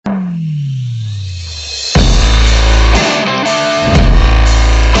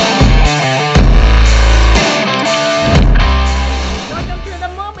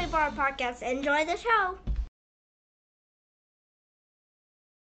podcast. Enjoy the show.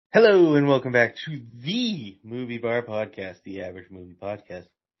 Hello and welcome back to the Movie Bar Podcast, the average movie podcast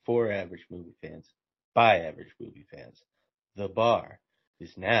for average movie fans, by average movie fans. The bar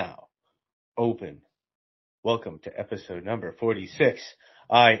is now open. Welcome to episode number 46.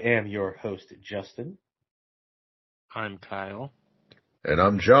 I am your host, Justin. I'm Kyle. And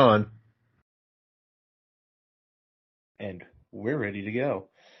I'm John. And we're ready to go.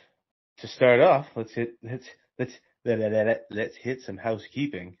 To start off, let's hit some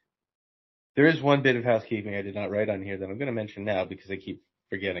housekeeping. There is one bit of housekeeping I did not write on here that I'm going to mention now because I keep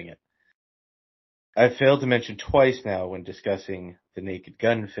forgetting it. I've failed to mention twice now when discussing the Naked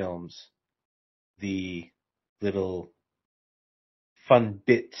Gun films, the little fun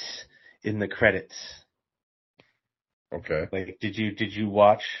bits in the credits. Okay. Like, did you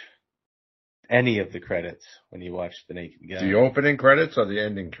watch any of the credits when you watched the Naked Gun? The opening credits or the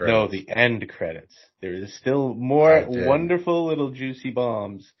ending credits? No, the end credits. There is still more wonderful little juicy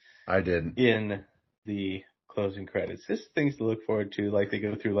bombs. I didn't. In the closing credits. There's things to look forward to. Like, they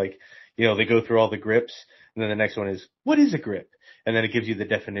go through, they go through all the grips, and then the next one is, what is a grip? And then it gives you the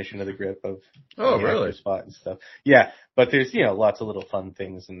definition of the grip of really? Spot and stuff. Yeah, but there's, lots of little fun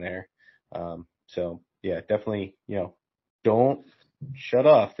things in there. So, yeah, definitely, don't shut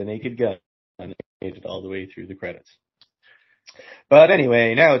off the Naked Gun. Made it all the way through the credits. But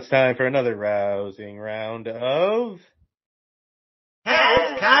anyway, now it's time for another rousing round of...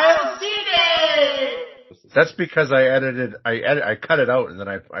 Has Kyle seen it? That's because I cut it out and then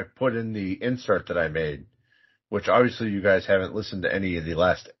I put in the insert that I made, which obviously you guys haven't listened to any of the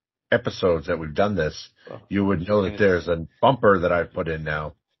last episodes that we've done this. You would know that there's a bumper that I've put in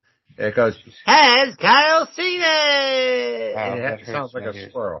now. It goes, has Kyle seen it? Wow, and it sounds like a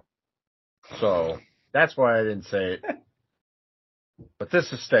squirrel. So that's why I didn't say it. But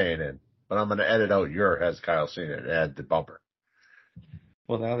this is staying in. But I'm going to edit out your has Kyle seen it and add the bumper.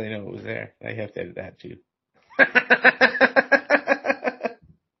 Well, now they know it was there. I have to edit that too.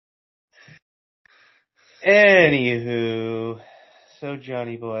 Anywho, so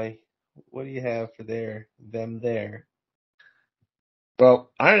Johnny boy, what do you have for them there?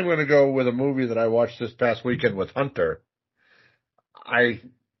 Well, I'm going to go with a movie that I watched this past weekend with Hunter. I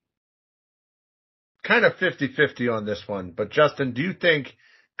kind of 50-50 on this one, but Justin, do you think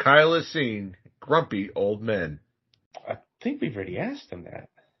Kyle has seen Grumpy Old Men? I think we've already asked him that.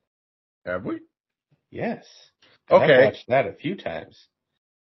 Have we? Yes. Okay. I've watched that a few times.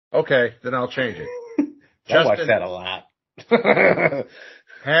 Okay, then I'll change it. I watched that a lot.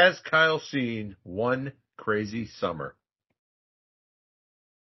 Has Kyle seen One Crazy Summer?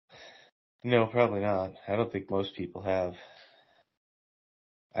 No, probably not. I don't think most people have.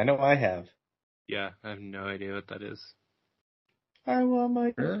 I know I have. Yeah, I have no idea what that is. I want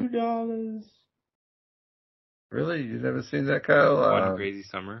my $2. Really? You've never seen that, Kyle? One Crazy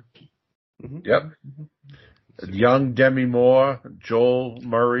Summer? Mm-hmm. Yep. Mm-hmm. Young Demi Moore, Joel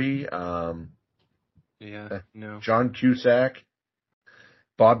Murray, no. John Cusack,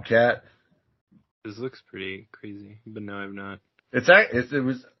 Bobcat. This looks pretty crazy, but no, I've not.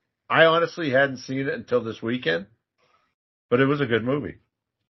 I honestly hadn't seen it until this weekend, but it was a good movie.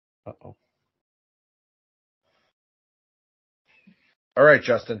 Uh-oh. All right,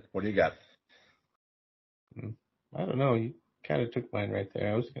 Justin, what do you got? I don't know. You kind of took mine right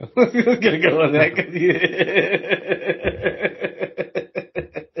there. I was going to go on that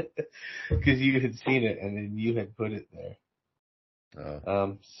because you had seen it and then you had put it there.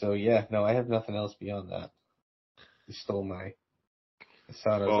 So yeah, no, I have nothing else beyond that. You stole my. I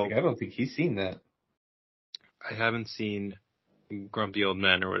saw it. I was like, I don't think he's seen that. I haven't seen Grumpy Old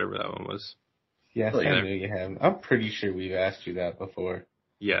Men or whatever that one was. Yes, I knew you haven't. I'm pretty sure we've asked you that before.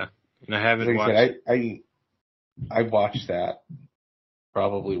 Yeah, and I haven't watched. I watch that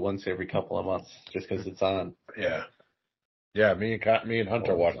probably once every couple of months just because it's on. Yeah. Yeah, me and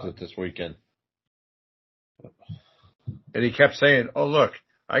Hunter watched it this weekend. And he kept saying, oh, look,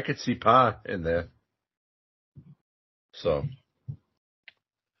 I could see Pa in there. So.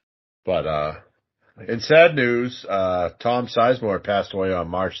 But, in sad news, Tom Sizemore passed away on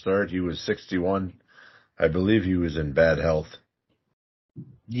March 3rd. He was 61. I believe he was in bad health.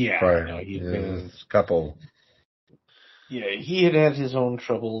 Yeah. He'd been a couple. Yeah, he had his own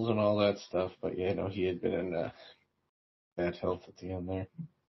troubles and all that stuff, but he had been in bad health at the end there.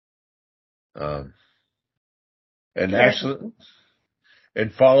 And actually,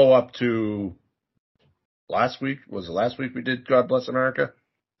 in follow up to last week we did God Bless America?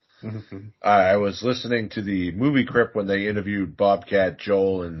 Mm-hmm. I was listening to the movie Crip when they interviewed Bobcat,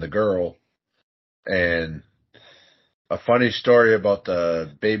 Joel, and the girl, and A funny story about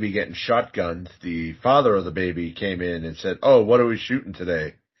the baby getting shotgunned. The father of the baby came in and said, "Oh, what are we shooting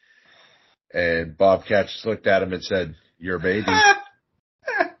today?" And Bobcat just looked at him and said, "Your baby."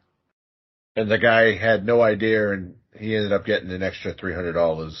 And the guy had no idea, and he ended up getting an extra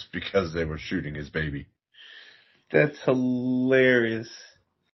 $300 because they were shooting his baby. That's hilarious.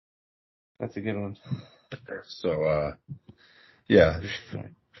 That's a good one. So, yeah,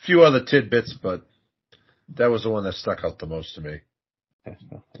 a few other tidbits, but that was the one that stuck out the most to me.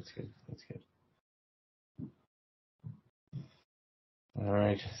 That's good. That's good. All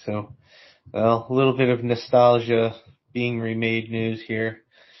right. So, well, a little bit of nostalgia being remade news here.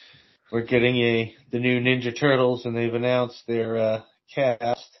 We're getting the new Ninja Turtles, and they've announced their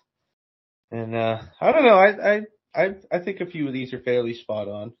cast. And I don't know. I think a few of these are fairly spot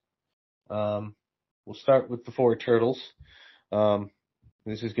on. We'll start with the four turtles.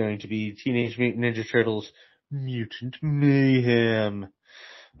 This is going to be Teenage Mutant Ninja Turtles Mutant Mayhem.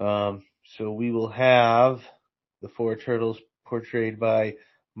 So we will have the four turtles portrayed by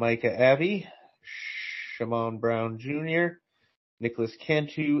Micah Abbey, Shamon Brown Jr., Nicholas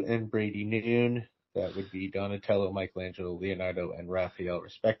Cantu, and Brady Noon. That would be Donatello, Michelangelo, Leonardo, and Raphael,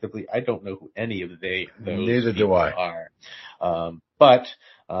 respectively. I don't know who any of those Neither people do I. are. But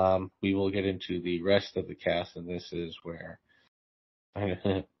we will get into the rest of the cast, and this is where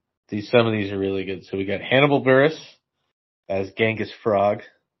some of these are really good. So we got Hannibal Buress as Genghis Frog.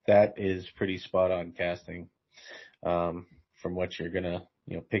 That is pretty spot on casting from what you're gonna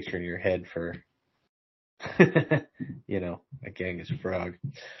picture in your head for a Genghis Frog.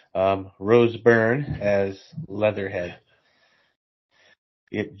 Rose Byrne as Leatherhead.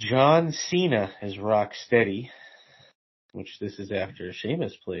 John Cena as Rocksteady, which this is after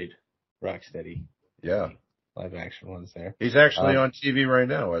Sheamus played Rocksteady. Yeah. Live action ones there. He's actually on TV right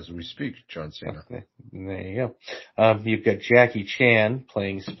now as we speak, John Cena. There you go. You've got Jackie Chan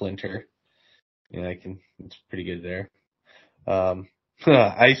playing Splinter. Yeah, it's pretty good there.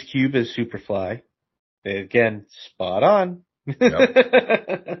 Ice Cube as Superfly. Again, spot on.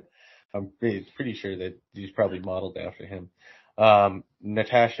 Yep. I'm pretty sure that he's probably modeled after him.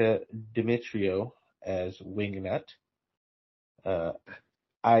 Natasha Demetrio as Wingnut.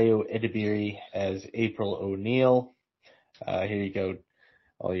 Ayo Edebiri as April O'Neil. Here you go,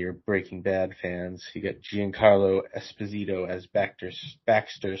 all your Breaking Bad fans. You got Giancarlo Esposito as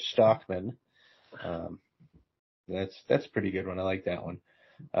Baxter Stockman. That's a pretty good one. I like that one.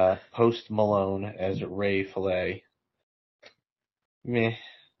 Post Malone as Ray Fillet. Meh.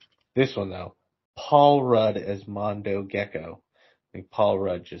 This one though, Paul Rudd as Mondo Gecko. I think Paul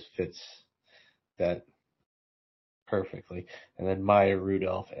Rudd just fits that perfectly. And then Maya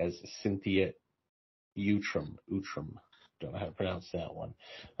Rudolph as Cynthia Outram. Don't know how to pronounce that one.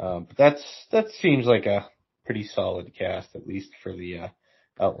 But that seems like a pretty solid cast, at least for the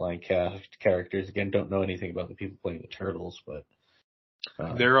outline characters. Again, don't know anything about the people playing the turtles, but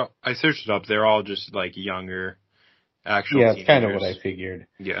I searched it up. They're all just like younger, actual. Yeah, it's kind of what I figured.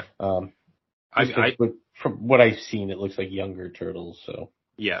 Yeah. From what I've seen, it looks like younger turtles. So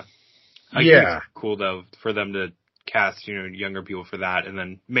yeah, I think it's cool though for them to cast younger people for that, and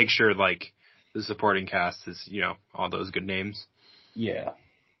then make sure like the supporting cast is all those good names. Yeah,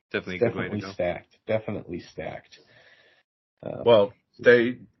 definitely stacked. Definitely stacked. Well,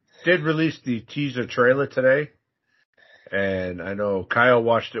 they did release the teaser trailer today, and I know Kyle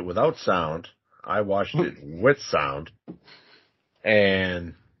watched it without sound. I watched it with sound,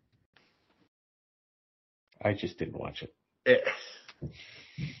 and I just didn't watch it.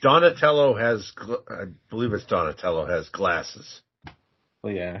 Donatello I believe it's Donatello has glasses.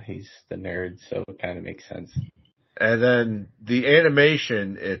 Well, yeah, he's the nerd, so it kind of makes sense. And then the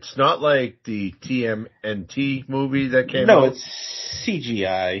animation, it's not like the TMNT movie that came out. No, it's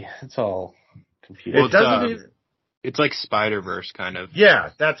CGI. It's all computer. Well, it's like Spider-Verse kind of.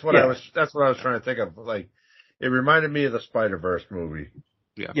 Yeah, that's what I was trying to think of. Like, it reminded me of the Spider-Verse movie.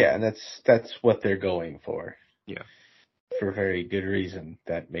 Yeah, and that's what they're going for. Yeah. For very good reason.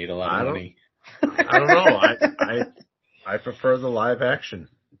 That made a lot of money. I don't know. I prefer the live action.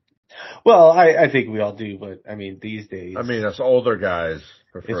 Well, I think we all do, but I mean, these days. I mean, us older guys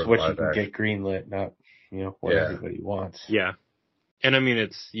prefer it's what live you can action. get greenlit, not, what everybody wants. Yeah. And I mean,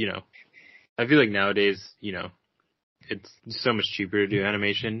 it's, I feel like nowadays, it's so much cheaper to do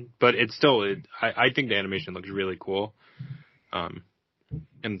animation, but it's still, I think the animation looks really cool.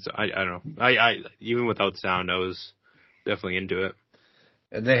 And so I don't know. I even without sound, I was definitely into it.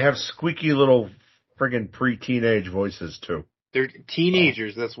 And they have squeaky little friggin' pre-teenage voices too. They're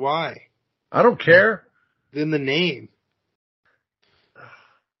teenagers, that's why. I don't care. In the name.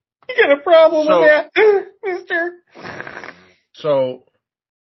 You got a problem So- with that, mister? So,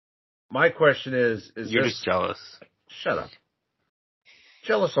 my question is You're this... just jealous. Shut up.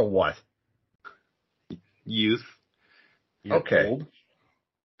 Jealous of what? Youth. You're Okay. old.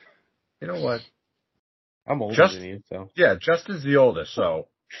 You know what? I'm older Just- than you, so. Yeah, Justin's the oldest, so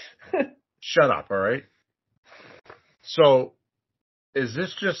shut up, all right? So, is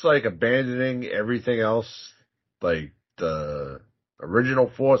this just like abandoning everything else, like the original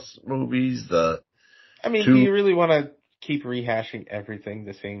Force movies, I mean, Two- do you really want to keep rehashing everything,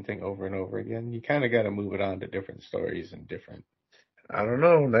 the same thing over and over again? You kind of got to move it on to different stories and different. I don't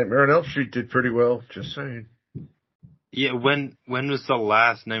know, Nightmare on Elm Street did pretty well, just saying. Yeah, when was the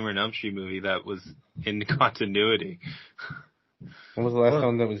last Nightmare on Elm Street movie that was in continuity? When was the last Well-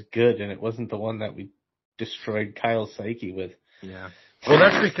 one that was good, and it wasn't the one that we destroyed Kyle's psyche with? Yeah. Well,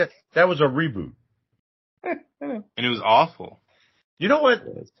 that's because that was a reboot. I know. And it was awful. You know what?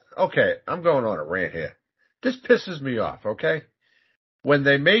 It was. Okay, I'm going on a rant here. This pisses me off, okay? When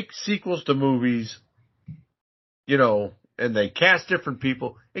they make sequels to movies, you know, and they cast different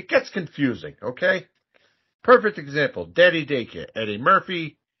people, it gets confusing, okay? Perfect example, Daddy Daycare, Eddie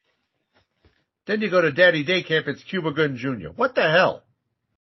Murphy. Then you go to Daddy Day Camp, it's Cuba Gooding Jr. What the hell?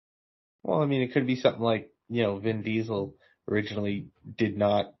 Well, I mean, it could be something like, Vin Diesel originally did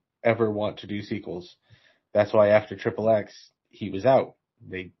not ever want to do sequels. That's why after Triple X, he was out.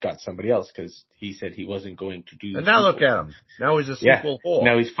 They got somebody else because he said he wasn't going to do. And now look at him. Now he's a sequel whore.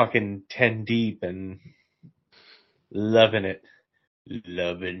 Now he's fucking 10 deep and loving it.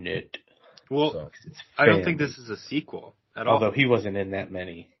 Loving it. Well, So, I don't think this is a sequel at all. Although he wasn't in that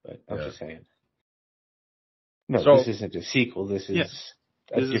many, but I'm Yeah. just saying. No, So- this isn't a sequel. This is Yeah.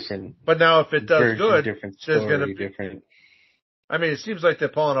 a This is- different but now if it does version, good, different there's story, gonna be- different. I mean, it seems like they're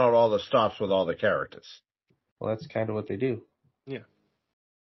pulling out all the stops with all the characters. Well, that's kind of what they do.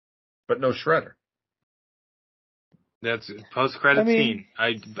 But no Shredder. That's post credit I mean-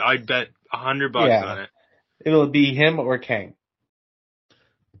 scene. I'd bet $100 Yeah. on it. It'll be him or Kang.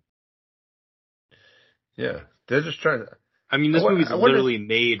 Yeah. They're just trying to... I mean, this I wo- movie's I wonder- literally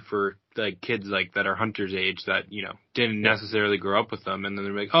made for like kids like that are Hunter's age that didn't necessarily grow up with them, and then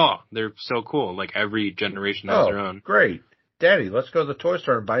they're like, oh, they're so cool. Like every generation has their own. Great. Daddy, let's go to the toy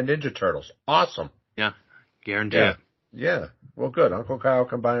store and buy Ninja Turtles. Awesome. Guarantee Yeah. it. Yeah. Well, good. Uncle Kyle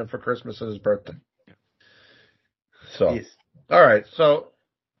can buy them for Christmas and his birthday. So, Yes. all right. So,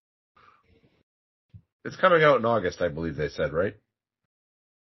 it's coming out in August, I believe they said, right?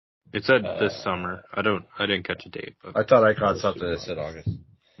 It said this summer. I didn't catch a date, but I thought I caught something that said August.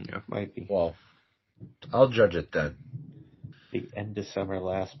 yeah. Might be Well, I'll judge it then. the end of summer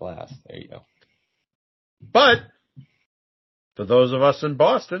last blast. There you go. But for those of us in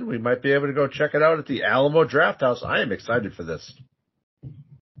Boston, we might be able to go check it out at the Alamo Draft House. I am excited for this.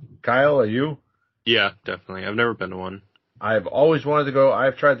 Kyle, are you? Yeah, definitely. I've never been to one. I've always wanted to go.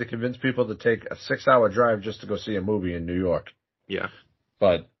 I've tried to convince people to take a 6-hour drive just to go see a movie in New York. Yeah.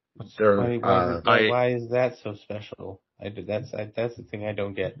 But they're, Why is that so special? That's the thing I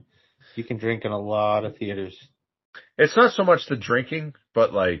don't get. You can drink in a lot of theaters. it's not so much the drinking,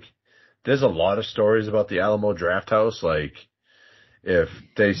 but like, there's a lot of stories about the Alamo Draft House. Like, if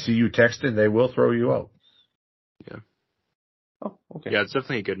they see you texting, they will throw you out. Oh, okay. Yeah, it's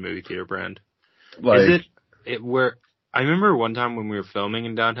definitely a good movie theater brand. Like, Is it where I remember one time when we were filming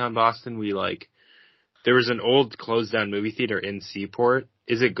in downtown Boston, there was an old closed down movie theater in Seaport.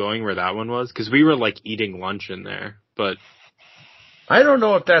 Is it going where that one was? Because we were like eating lunch in there, but I don't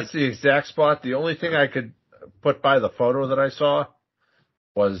know if that's the exact spot. The only thing I could put by the photo that I saw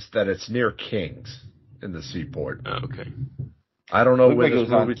was that it's near King's in the Seaport. oh, okay. I don't It know looked where like it this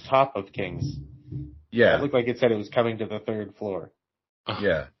was on movie. top of King's. Yeah, It looked like it said it was coming to the third floor. Oh,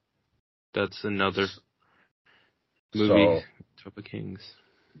 yeah. That's another movie. So Top of Kings.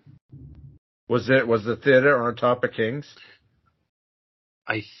 was the theater on top of King's?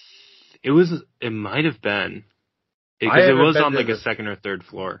 It might have been. I Because it haven't was been on to like a the- second or third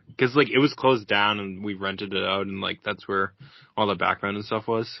floor. Because like it was closed down and we rented it out and like that's where all the background and stuff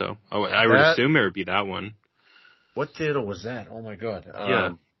was. So I would That- assume it would be that one. What theater was that? Oh my god. Yeah.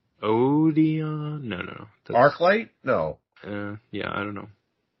 Odeon? No. ArcLight? No. Yeah, I don't know.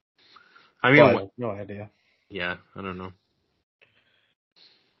 I mean, But- No idea. yeah, I don't know.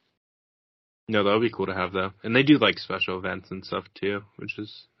 No, that would be cool to have though. And they do like special events and stuff too, which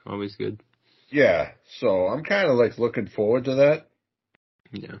is always good. Yeah. So I'm kind of like looking forward to that.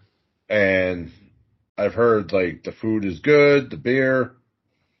 Yeah. And I've heard like the food is good, the beer.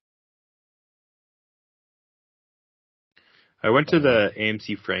 I went to the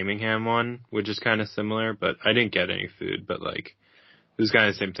AMC Framingham one, which is kind of similar, but I didn't get any food, but like it It was kind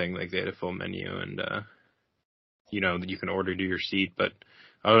of the same thing. Like they had a full menu, and you can order to your seat. But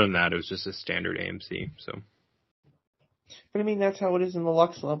other than that, it was just a standard AMC. So. But I mean, that's how it is in the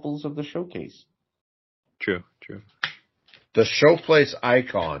Lux levels of the showcase. True. The Showplace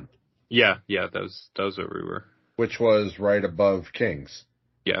Icon. Yeah, that was where we were. Which was right above King's.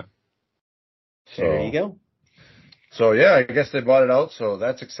 Yeah. So, there you go. So yeah, I guess they bought it out, so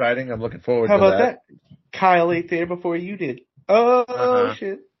that's exciting. I'm looking forward to that. How about that? Kyle ate there before you did. Oh,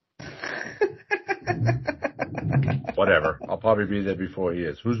 shit. Whatever. I'll probably be there before he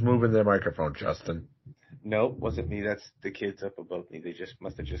is. Who's moving their microphone, Justin? Nope, wasn't me. That's the kids up above me. They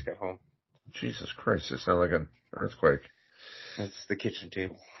must have just got home. Jesus Christ, it sounds like an earthquake. That's the kitchen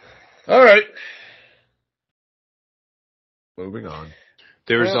table. All right. Moving on.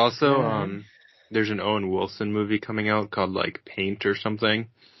 There was also there's an Owen Wilson movie coming out called like Paint or something.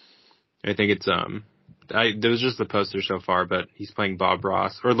 I think it's there was just the poster so far, but he's playing Bob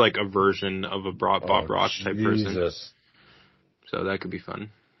Ross, or like a version of a Bob Ross type person. So that could be fun.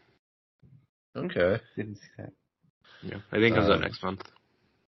 Okay. Didn't see that. Yeah, I think it comes out next month.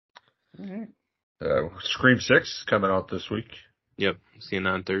 All right. Scream 6 is coming out this week. Yep, seeing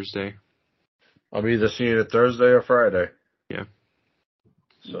that on Thursday. I'm either seeing it Thursday or Friday. Yeah.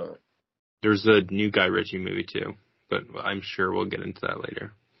 So there's a new Guy Ritchie movie too, but I'm sure we'll get into that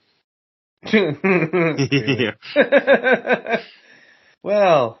later. Yeah.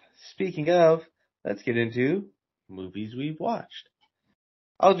 Well, speaking of, let's get into movies we've watched.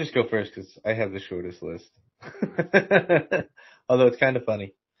 I'll just go first because I have the shortest list. Although it's kind of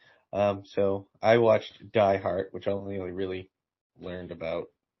funny. So I watched Die Hard, which I only really learned about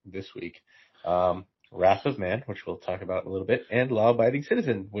this week. Wrath of Man, which we'll talk about in a little bit, and Law Abiding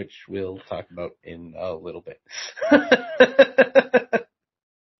Citizen, which we'll talk about in a little bit.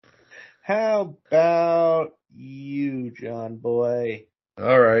 How about you, John boy?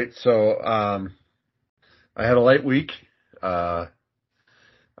 all right. So I had a light week.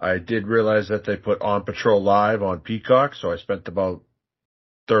 I did realize that they put On Patrol Live on Peacock, so I spent about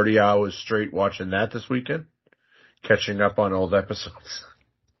 30 hours straight watching that this weekend, catching up on old episodes.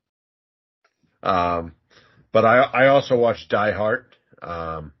 But I also watched Die Hard.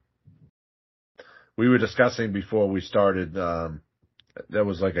 We were discussing before we started, there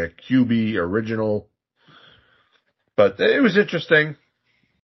was like a QB original, but it was interesting.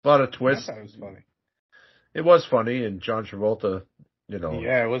 A lot of twists. I thought it was funny. It was funny, and John Travolta,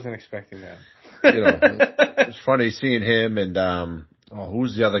 Yeah, I wasn't expecting that. It was funny seeing him and,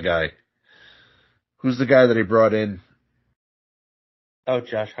 who's the other guy? Who's the guy that he brought in? Oh,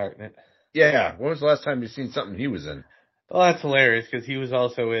 Josh Hartnett. Yeah. When was the last time you seen something he was in? Well, that's hilarious because he was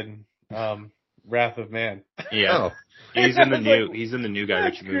also in Wrath of Man. Yeah. Oh. He's in the new Guy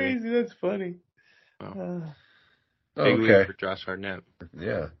Ritchie movie. That's crazy. That's funny. Wow. Big week for Josh Hartnett.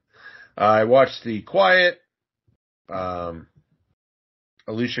 Yeah. I watched The Quiet, Alicia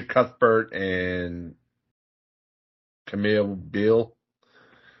Cuthbert and Camille Beale.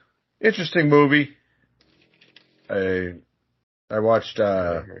 Interesting movie. I watched,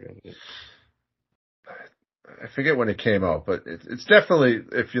 I forget when it came out, but it's definitely,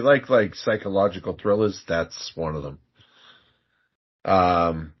 if you like psychological thrillers, that's one of them.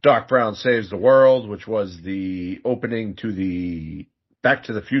 Doc Brown Saves the World, which was the opening to the Back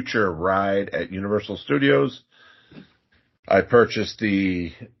to the Future ride at Universal Studios. I purchased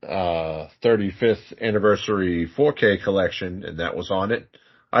the 35th anniversary 4K collection, and that was on it.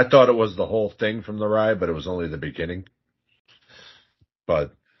 I thought it was the whole thing from the ride, but it was only the beginning.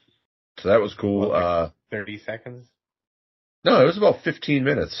 But so that was cool. What, like 30 seconds? No, it was about 15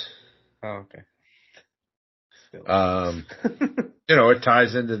 minutes. Oh, okay. Still. It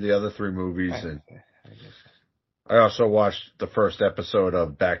ties into the other three movies, and I also watched the first episode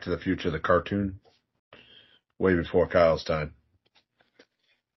of Back to the Future, the cartoon, way before Kyle's time.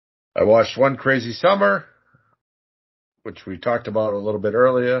 I watched One Crazy Summer, which we talked about a little bit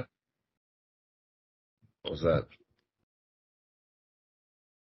earlier. What was that?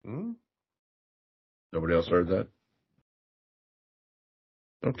 Nobody else heard that?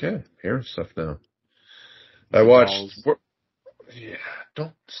 Okay, hearing stuff now. I watched... Yeah,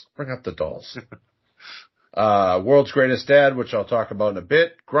 don't bring up the dolls. World's Greatest Dad, which I'll talk about in a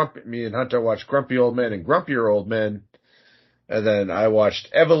bit. Me and Hunter watched Grumpy Old Men and Grumpier Old Men. And then I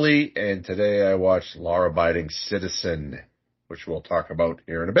watched Everly, and today I watched Law Abiding Citizen, which we'll talk about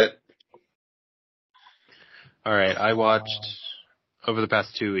here in a bit. All right, I watched, over the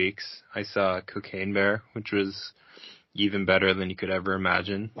past 2 weeks, I saw Cocaine Bear, which was even better than you could ever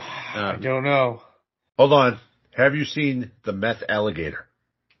imagine. I don't know. Hold on. Have you seen The Meth Alligator?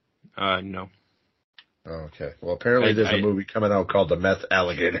 No. Oh, okay. Well, apparently there's a movie coming out called The Meth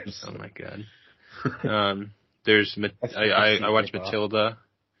Alligators. Oh my god. I watched Matilda.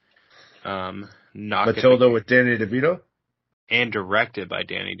 Matilda with Danny DeVito? And directed by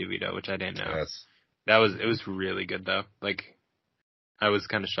Danny DeVito, which I didn't know. Yes. It was really good though. Like, I was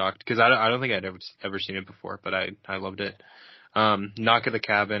kind of shocked because I don't think I'd ever seen it before, but I loved it. Knock at the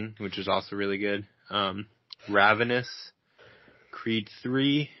Cabin, which is also really good. Ravenous, Creed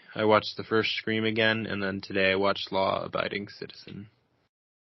 3. I watched the first Scream again, and then today I watched Law Abiding Citizen.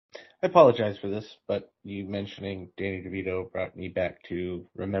 I apologize for this, but you mentioning Danny DeVito brought me back to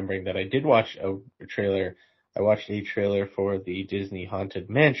remembering that I did watch a trailer. I watched a trailer for the Disney Haunted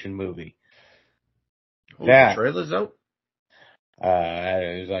Mansion movie. Oh, the trailer's out?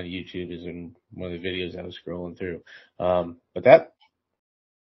 It was on YouTube. It was in one of the videos I was scrolling through. But that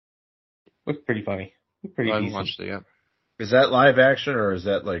looked pretty funny. Pretty decent. I haven't watched it yet. Is that live action or is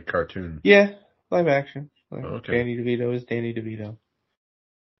that like cartoon? Yeah, live action. Okay. Danny DeVito is Danny DeVito.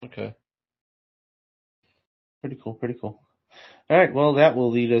 Okay. Pretty cool. All right, well, that will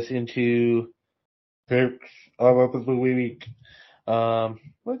lead us into picks of the week.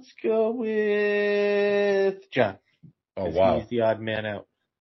 Let's go with John. Oh, wow. He's the odd man out.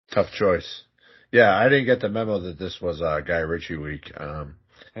 Tough choice. Yeah, I didn't get the memo that this was Guy Ritchie week. But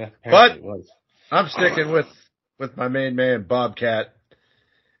it was. I'm sticking with my main man, Bobcat.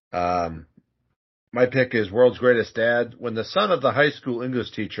 My pick is World's Greatest Dad. When the son of the high school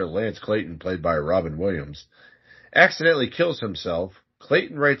English teacher, Lance Clayton, played by Robin Williams, accidentally kills himself,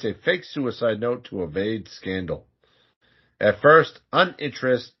 Clayton writes a fake suicide note to evade scandal. At first,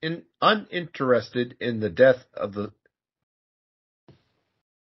 uninterested in the death,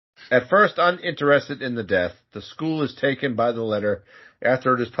 the school is taken by the letter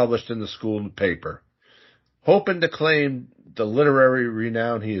after it is published in the school paper. Hoping to claim the literary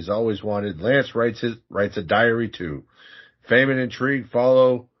renown he has always wanted, Lance writes a diary too. Fame and intrigue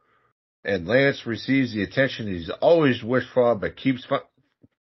follow, and Lance receives the attention he's always wished for, but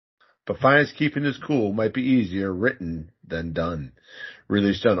finds keeping his cool might be easier written than done.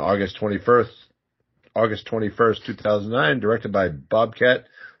 Released on August 21st, 2009, directed by Bobcat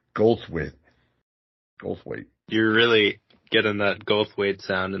Goldthwait. You're really getting that Goldthwait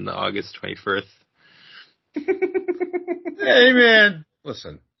sound in the August 21st. Hey, man.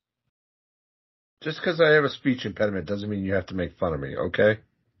 Listen. Just because I have a speech impediment doesn't mean you have to make fun of me, okay?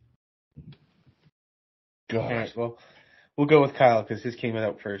 God. All right, well, we'll go with Kyle because his came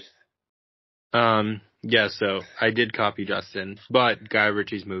out first. Yeah, so I did copy Justin, but Guy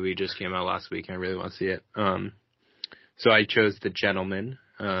Ritchie's movie just came out last week and I really want to see it. So I chose The Gentleman.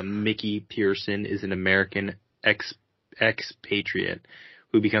 Mickey Pearson is an American expatriate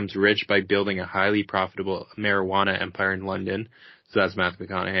who becomes rich by building a highly profitable marijuana empire in London. So that's Matthew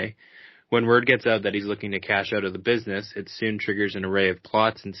McConaughey. When word gets out that he's looking to cash out of the business, it soon triggers an array of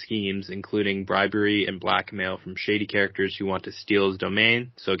plots and schemes, including bribery and blackmail from shady characters who want to steal his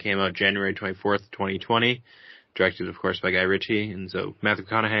domain. So it came out January 24th, 2020, directed, of course, by Guy Ritchie. And so Matthew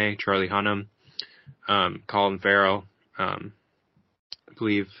McConaughey, Charlie Hunnam, Colin Farrell, I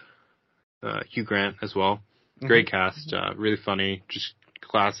believe Hugh Grant as well. Great cast, really funny, just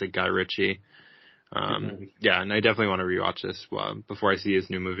classic Guy Ritchie. Yeah, and I definitely want to rewatch this before I see his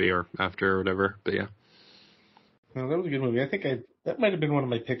new movie or after or whatever. But yeah. Well, that was a good movie. I think that might have been one of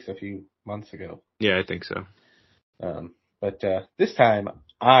my picks a few months ago. Yeah, I think so. But this time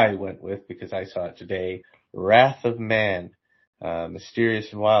I went with, because I saw it today, Wrath of Man.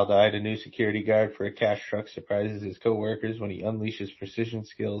 Mysterious and wild-eyed, a new security guard for a cash truck surprises his co-workers when he unleashes precision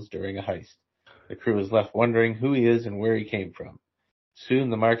skills during a heist. The crew is left wondering who he is and where he came from. Soon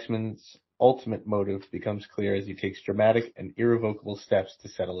the marksman's ultimate motive becomes clear as he takes dramatic and irrevocable steps to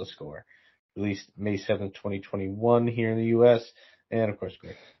settle a score. Released May 7th, 2021 here in the U.S., and of course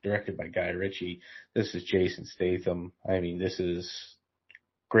directed by Guy Ritchie. This is Jason Statham. I mean, this is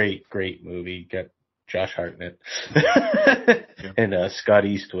great movie. Got Josh Hartnett and Scott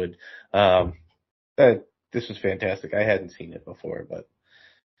Eastwood. This was fantastic. I hadn't seen it before, but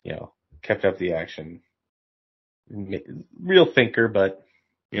kept up the action. Real thinker, but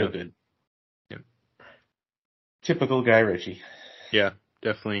real good. Yeah. Typical Guy Ritchie. Yeah,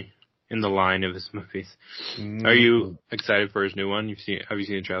 definitely in the line of his movies. Are you excited for his new one? Have you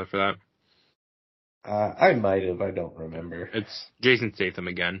seen the trailer for that? I might have. I don't remember. It's Jason Statham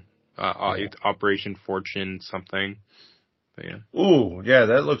again. Operation Fortune something. But yeah. Ooh, yeah,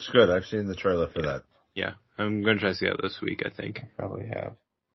 that looks good. I've seen the trailer for that. Yeah, I'm going to try to see that this week, I think. I probably have.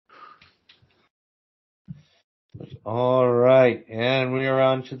 All right, and we are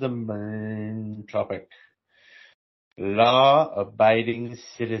on to the main topic. Law-abiding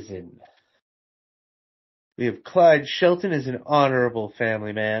citizen. We have Clyde Shelton as an honorable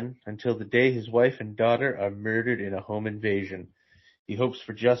family man until the day his wife and daughter are murdered in a home invasion. He hopes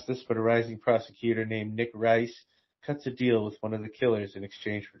for justice, but a rising prosecutor named Nick Rice cuts a deal with one of the killers in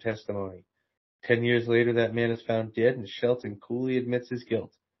exchange for testimony. 10 years later, that man is found dead, and Shelton coolly admits his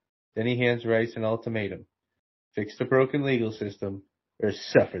guilt. Then he hands Rice an ultimatum. Fix the broken legal system, or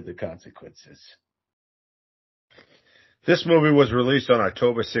suffer the consequences. This movie was released on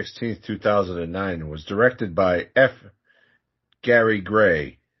October 16th, 2009, and was directed by F. Gary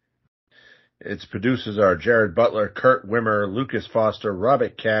Gray. Its producers are Jared Butler, Kurt Wimmer, Lucas Foster,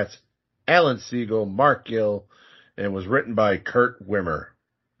 Robert Katz, Alan Siegel, Mark Gill, and was written by Kurt Wimmer.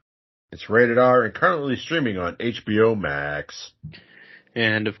 It's rated R and currently streaming on HBO Max.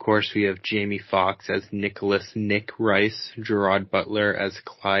 And, of course, we have Jamie Foxx as Nicholas Nick Rice, Gerard Butler as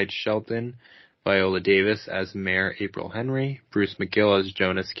Clyde Shelton, Viola Davis as Mayor April Henry, Bruce McGill as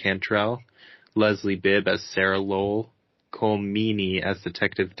Jonas Cantrell, Leslie Bibb as Sarah Lowell, Cole Meany as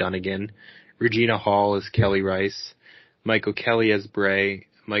Detective Dunnigan, Regina Hall as Kelly Rice, Michael Kelly as Bray,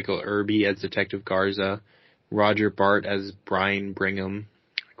 Michael Irby as Detective Garza, Roger Bart as Brian Brigham,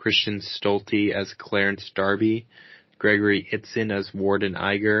 Christian Stolte as Clarence Darby, Gregory Itzin as Warden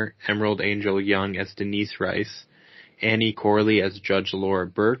Iger, Emerald Angel Young as Denise Rice, Annie Corley as Judge Laura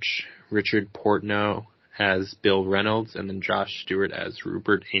Birch, Richard Portnow as Bill Reynolds, and then Josh Stewart as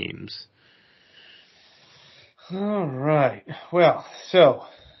Rupert Ames. All right. Well, so,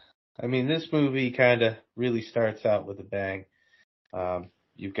 I mean, this movie kind of really starts out with a bang.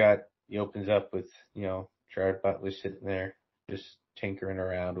 He opens up with, Gerard Butler sitting there just tinkering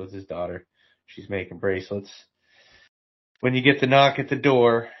around with his daughter. She's making bracelets. When you get the knock at the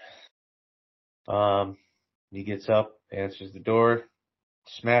door, he gets up, answers the door,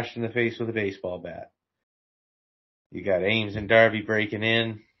 smashed in the face with a baseball bat. You got Ames and Darby breaking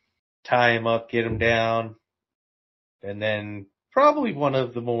in, tie him up, get him down, and then probably one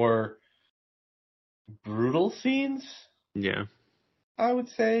of the more brutal scenes, Yeah. I would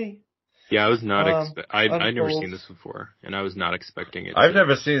say. Yeah, I was not I'd never unfolds. seen this before, and I was not expecting it. I've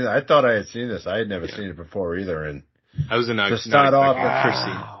never seen it. I thought I had seen this. I had never seen it before either. And I was not to start off expecting with it to see.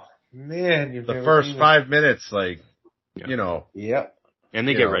 Wow. Man, you've the never first seen 5 minutes, like, Yeah. Yep. And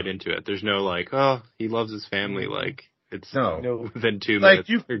they you get know. right into it. There's no like, oh, he loves his family. Like, it's No. within 2 Like, minutes.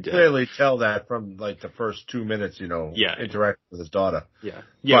 you they're dead. clearly tell that from, like, the first 2 minutes, Yeah. interacting with his daughter. Yeah.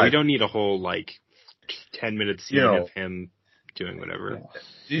 Yeah, we But- don't need a whole, 10-minute scene of him doing whatever.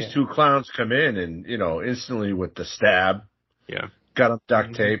 These two clowns come in and, instantly with the stab, Yeah. got him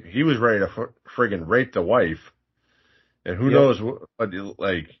duct tape. He was ready to friggin' rape the wife. And who Yep. knows what,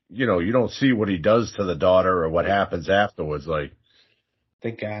 you don't see what he does to the daughter or what happens afterwards. Like,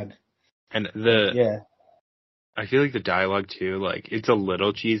 Thank God. And Yeah. I feel like the dialogue too, it's a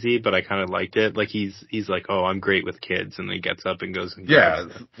little cheesy, but I kind of liked it. Like he's like, oh, I'm great with kids, and then he gets up and goes and yeah,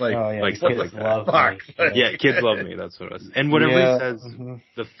 grabs them. like, Oh, yeah. like the stuff kids like that. love Fuck. me. Yeah, kids love me. That's what it was. And whenever Yeah. he says Mhm.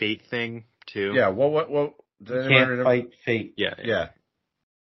 the fate thing too. yeah, what, does You anyone can't remember? fight fate. Yeah. Yeah.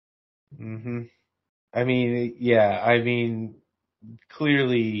 Hmm. I mean,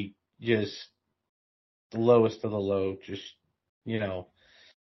 clearly just the lowest of the low. Just,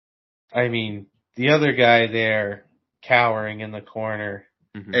 I mean, the other guy there cowering in the corner,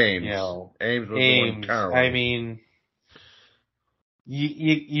 Mhm. Ames. Ames was the one Ames. cowering. I mean,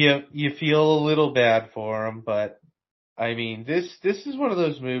 you feel a little bad for him, but I mean, this is one of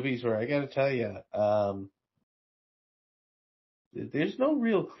those movies where I got to tell you, there's no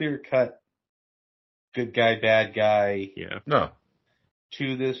real clear cut good guy, bad guy Yeah. No.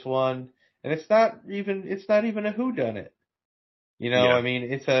 to this one, and it's not even a whodunit. Yeah. I mean,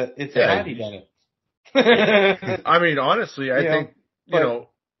 it's a Yeah, howdy done it. I mean, honestly, I You know, think, but-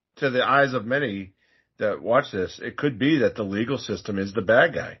 to the eyes of many that watch this, it could be that the legal system is the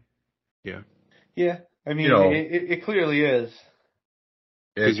bad guy. Yeah, I mean, You know. it clearly is.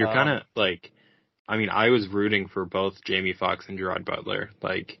 Because you're Um, kind of I was rooting for both Jamie Foxx and Gerard Butler.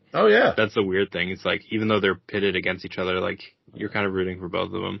 Oh, yeah. That's the weird thing. It's even though they're pitted against each other, you're kind of rooting for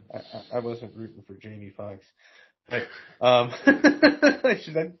both of them. I wasn't rooting for Jamie Foxx. But, I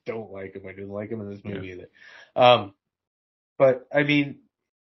don't like him. I didn't like him in this movie either. But I mean,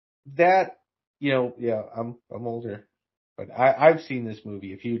 that, I'm older, but I've seen this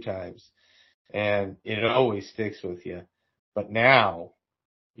movie a few times, and it always sticks with you. But now,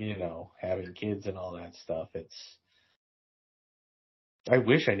 having kids and all that stuff, I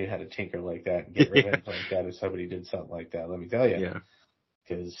wish I knew how to tinker like that and get revenge like that if somebody did something like that. Let me tell you. Yeah.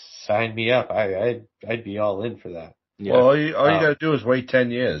 Because sign me up. I'd be all in for that. Yeah. Well, all you got to do is wait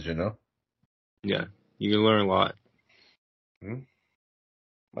 10 years, Yeah. You can learn a lot.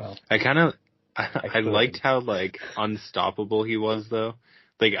 Well, I I liked how, like, unstoppable he was, though.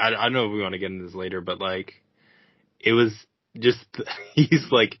 Like, I don't know if we want to get into this later, but, like, it was just, he's,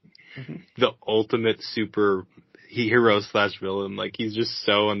 like, the ultimate super hero / villain. Like, he's just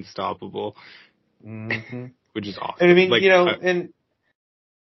so unstoppable. Mm-hmm. Which is awesome. And I mean, like, and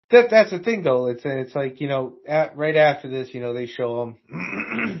that's the thing, though. It's like, right after this, they show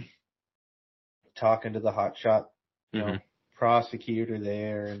him talking to the hotshot, prosecutor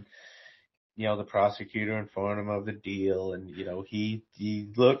there, and the prosecutor informed him of the deal, and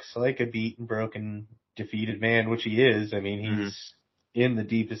he looks like a beaten, broken, defeated man, which he is. I mean, he's in the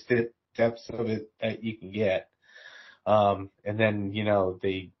deepest depths of it that you can get. And then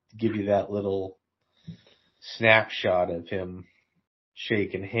they give you that little snapshot of him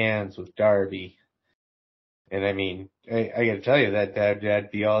shaking hands with Darby. And I mean, I got to tell you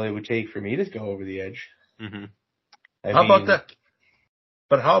that'd be all it would take for me to go over the edge. Mm-hmm. How about that?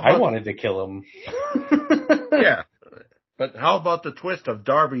 But how about, I wanted to kill him. Yeah. But how about the twist of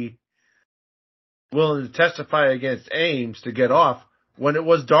Darby willing to testify against Ames to get off when it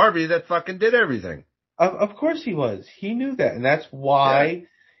was Darby that fucking did everything? Of course he was. He knew that. And that's why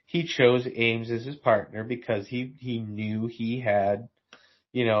he chose Ames as his partner, because he knew he had,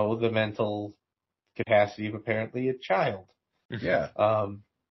 the mental capacity of apparently a child. Yeah.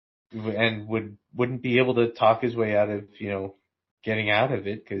 And wouldn't be able to talk his way out of, getting out of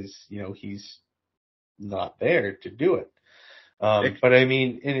it, because, he's not there to do it. But I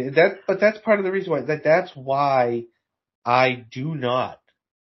mean, but that's part of the reason why that's why I do not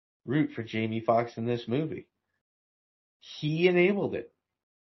root for Jamie Foxx in this movie. He enabled it.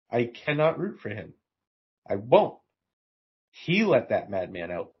 I cannot root for him. I won't. He let that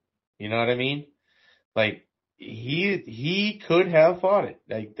madman out. You know what I mean? Like, he could have fought it.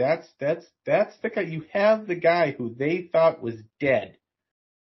 Like, that's the guy. You have the guy who they thought was dead,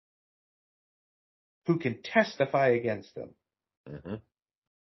 who can testify against them. Mm-hmm.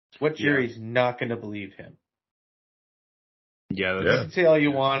 What jury's not going to believe him? Yeah, You can say all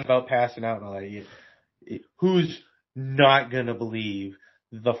you want about passing out and all that. Who's not going to believe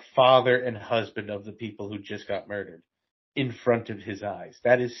the father and husband of the people who just got murdered in front of his eyes?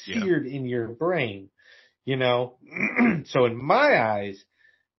 That is seared in your brain, So in my eyes,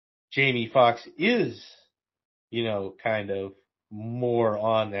 Jamie Foxx is, kind of more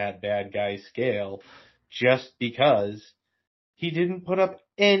on that bad guy scale, just because he didn't put up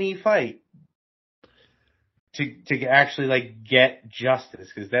any fight to actually, like, get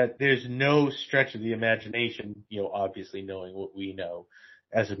justice, because there's no stretch of the imagination, obviously knowing what we know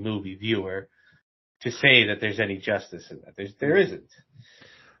as a movie viewer, to say that there's any justice in that. There isn't.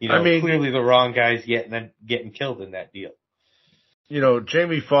 Clearly the wrong guy's getting killed in that deal.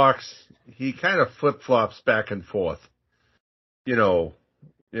 Jamie Foxx, he kind of flip-flops back and forth.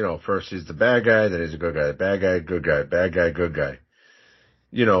 First he's the bad guy, then he's a good guy, bad guy, good guy, bad guy, good guy.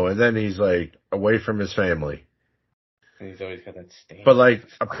 And then he's, like, away from his family. And he's always got that stain. But, like,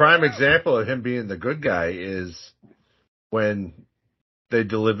 a prime example of him being the good guy is when they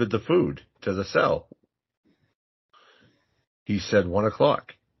delivered the food to the cell. He said 1:00.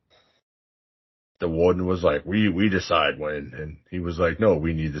 The warden was like, we decide when. And he was like, no,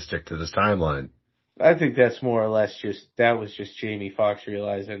 we need to stick to this timeline. I think that's more or less that was just Jamie Foxx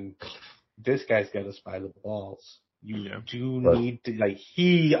realizing this guy's got us by the balls. You do need to, like,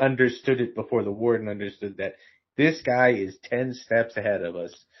 he understood it before the warden understood that this guy is 10 steps ahead of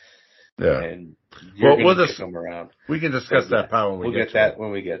us. Yeah. And you're going to come around. We can discuss that power when we get that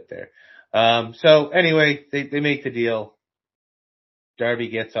when we get there. So anyway, they make the deal. Darby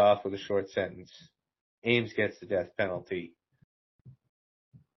gets off with a short sentence. Ames gets the death penalty.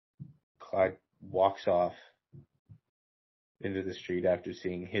 Clyde walks off into the street after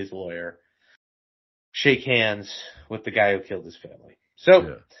seeing his lawyer shake hands with the guy who killed his family.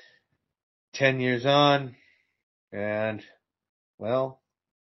 So, 10 years on, and, well,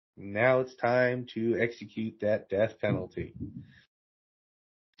 now it's time to execute that death penalty.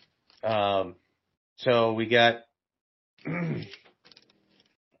 So we got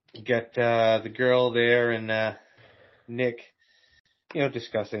the girl there and Nick,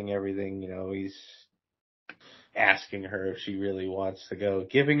 discussing everything. He's asking her if she really wants to go,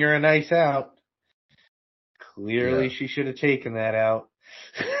 giving her a nice out. Clearly, she should have taken that out.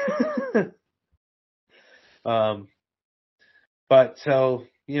 But so,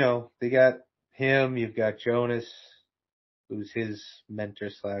 they got him, you've got Jonas, who's his mentor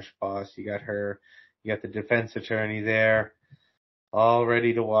 / boss. You got her, you got the defense attorney there, all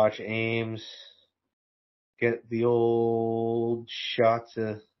ready to watch Ames get the old shots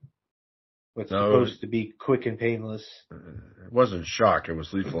of what's No, supposed to be quick and painless. It wasn't shock. It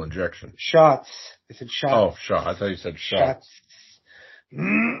was lethal injection. Shots. I said shots. Oh, shot. I thought you said shot. Shots.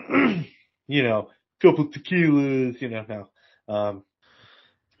 You know, couple tequilas, you know, no.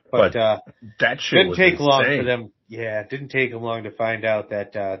 But that shit didn't was take insane. long for them. Yeah, it didn't take them long to find out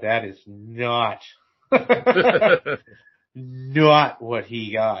that that is not not what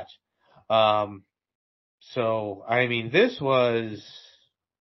he got. So I mean, this was.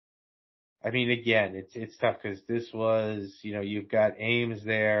 I mean, again, it's tough because this was, you know, you've got Ames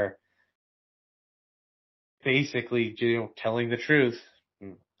there, basically, you know, telling the truth.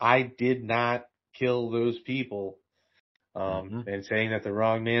 I did not kill those people, and saying that the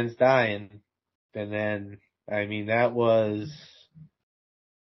wrong man's dying. And then, I mean, that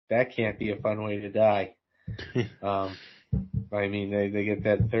can't be a fun way to die. I mean, they get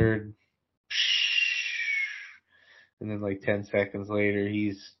that third, and then like 10 seconds later,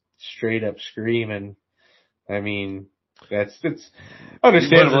 he's straight up screaming. I mean, it's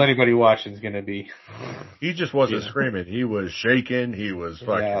understandable. Anybody watching is going to be. He just wasn't screaming. He was shaking. He was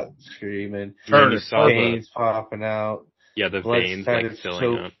fucking screaming. Veins popping out. Yeah, the Blood veins started like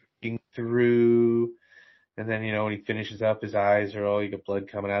filling up. soaking through. And then, you know, when he finishes up, his eyes are all, you got blood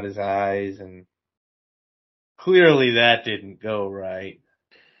coming out his eyes. And clearly that didn't go right.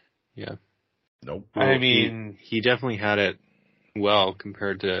 Yeah. Nope. I mean, he definitely had it well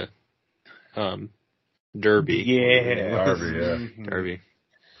compared to Derby. Yeah. Darby, yeah. Derby.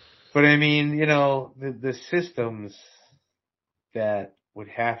 But I mean, you know, the systems that would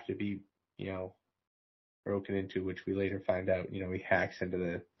have to be, you know, broken into, which we later find out, you know, he hacks into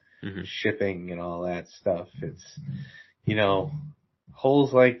the shipping and all that stuff. It's, you know,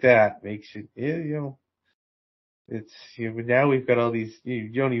 holes like that makes it, you know, it's, you know, now we've got all these, you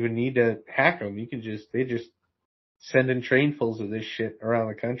don't even need to hack them. You can they just send in trainfuls of this shit around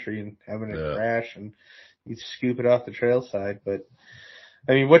the country and having it crash, and you scoop it off the trail side. But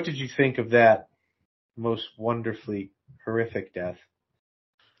I mean, what did you think of that most wonderfully horrific death?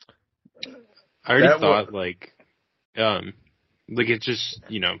 I already thought like it's just,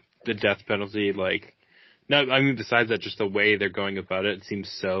 you know, the death penalty, like, no, I mean, besides that, just the way they're going about it seems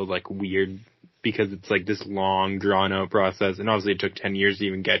so like weird because it's like this long drawn out process, and obviously it took 10 years to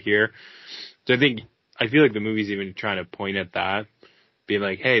even get here. So I feel like the movie's even trying to point at that, being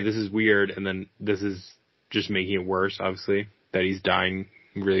like, hey, this is weird, and then this is just making it worse, obviously, that he's dying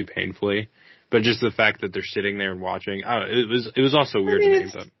really painfully. But just the fact that they're sitting there and watching, I don't know, it was also weird to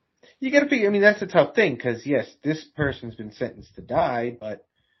me. But you gotta figure, I mean, that's a tough thing, because yes, this person's been sentenced to die, but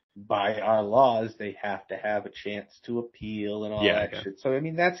by our laws, they have to have a chance to appeal and all that shit. So, I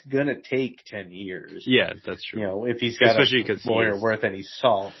mean, that's gonna take 10 years. Yeah, that's true. You know, if he's got a lawyer worth any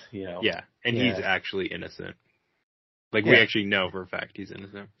salt, you know. Yeah, and he's actually innocent. Like, we actually know for a fact he's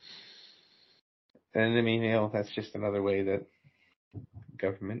innocent. And, I mean, you know, that's just another way that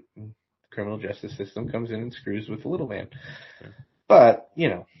government and the criminal justice system comes in and screws with the little man. Yeah. But, you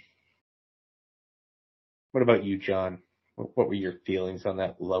know, what about you, John? What were your feelings on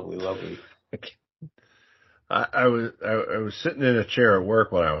that lovely? I was sitting in a chair at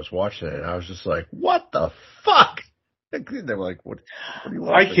work when I was watching it, and I was just like, "What the fuck?" They were like, "What are you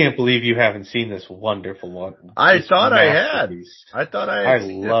watching?" I can't believe you haven't seen this wonderful one. I thought I had. I thought I had. I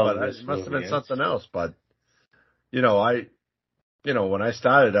love this. It must have been something else. But you know, when I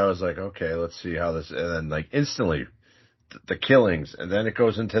started, I was like, "Okay, let's see how this." And then, like, instantly, the killings, and then it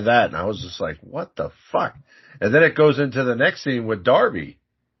goes into that, and I was just like, "What the fuck?" And then it goes into the next scene with Darby.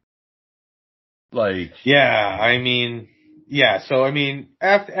 Like, yeah, I mean, yeah. So I mean,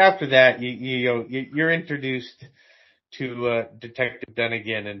 after that, you're introduced to Detective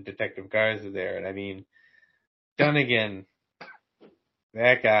Dunnigan and Detective Garza there, and I mean, Dunnigan,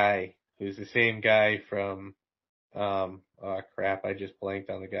 that guy who's the same guy from, oh crap, I just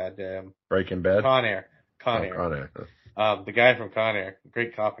blanked on the goddamn Breaking Bad. Con Air. Con Air. The guy from Con Air,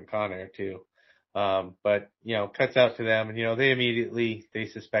 great cop in Con Air too. But, you know, cuts out to them, and, you know, they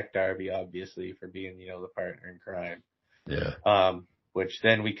suspect Darby, obviously, for being, you know, the partner in crime. Yeah. Which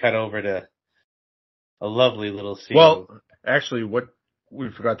then we cut over to a lovely little scene. Well, actually, what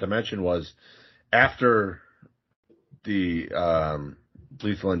we forgot to mention was after the,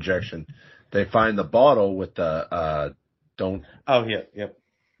 lethal injection, they find the bottle with the, don't. Oh, yeah, yep.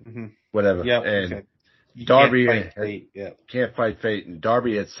 Mm-hmm. Whatever. Yep. And you Darby can't fight fate, and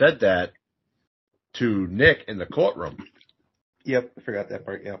Darby had said that to Nick in the courtroom. Yep, I forgot that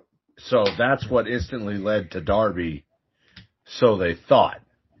part, yep. So that's what instantly led to Darby, so they thought.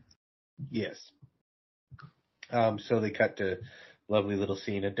 Yes. So they cut to lovely little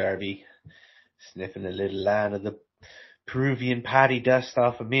scene of Darby sniffing a little line of the Peruvian potty dust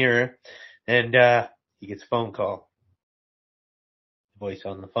off a mirror. And he gets a phone call. Voice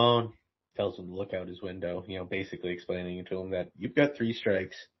on the phone tells him to look out his window, basically explaining to him that you've got 3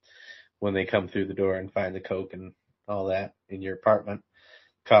 strikes when they come through the door and find the coke and all that in your apartment.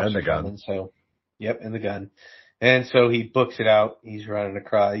 Cops And the are gun. coming, so and the gun. And so he books it out. He's running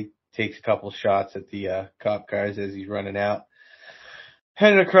across. He takes a couple shots at the cop cars as he's running out.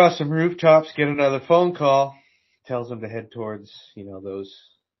 Heading across some rooftops, get another phone call. Tells him to head towards, those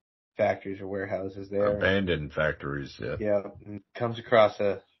factories or warehouses there. Abandoned factories, yeah. Yeah, and comes across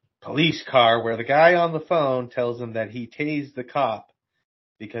a police car where the guy on the phone tells him that he tased the cop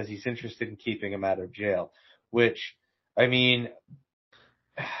because he's interested in keeping him out of jail. Which, I mean,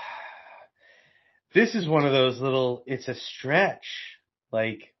 this is one of those it's a stretch.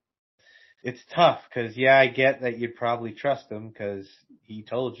 Like, it's tough because, I get that you'd probably trust him because he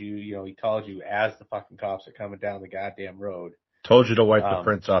told you, he called you as the fucking cops are coming down the goddamn road. Told you to wipe the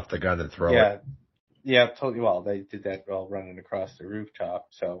prints off the gun and throw it. Yeah, told you. Well, they did that while running across the rooftop.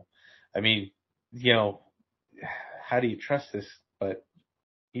 So, I mean, how do you trust this? But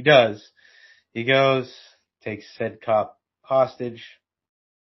he does. He goes, takes said cop hostage,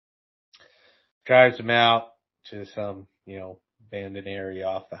 drives him out to some, abandoned area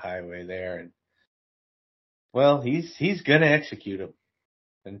off the highway there, and well, he's gonna execute him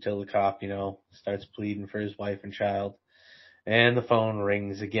until the cop, starts pleading for his wife and child, and the phone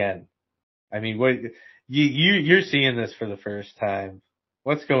rings again. I mean, what you're seeing this for the first time.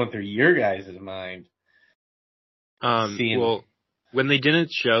 What's going through your guys' mind? Well, when they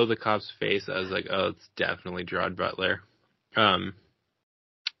didn't show the cop's face, I was like, oh, it's definitely Gerard Butler. Then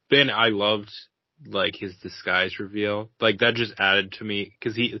I loved, like, his disguise reveal. Like, that just added to me,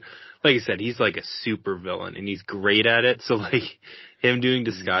 because he, like I said, he's like a super villain, and he's great at it, so, like, him doing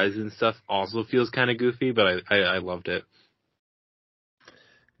disguise and stuff also feels kind of goofy, but I loved it.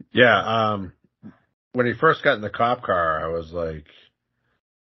 Yeah, when he first got in the cop car, I was like,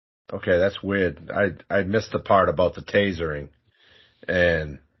 okay, that's weird. I missed the part about the tasering,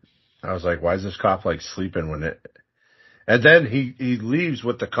 and I was like, why is this cop, like, sleeping when it... And then he leaves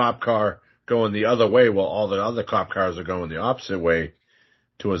with the cop car going the other way while all the other cop cars are going the opposite way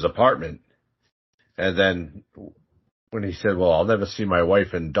to his apartment. And then when he said, well, I'll never see my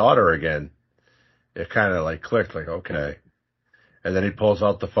wife and daughter again, it kind of like clicked, like, okay. And then he pulls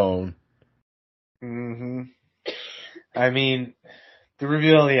out the phone. Mm-hmm. I mean, the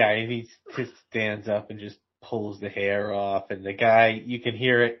reveal, he just stands up and just pulls the hair off, and the guy, you can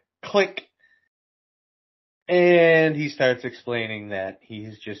hear it click. And he starts explaining that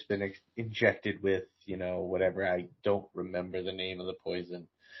he's just been injected with, whatever, I don't remember the name of the poison,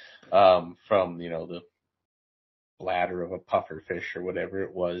 from, the bladder of a pufferfish or whatever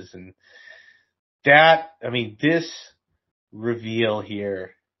it was. And that, I mean, this reveal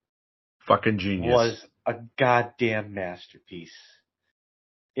here fucking genius. Was a goddamn masterpiece.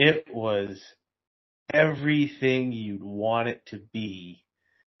 It was everything you'd want it to be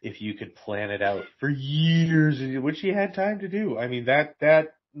if you could plan it out for years, which he had time to do. I mean, that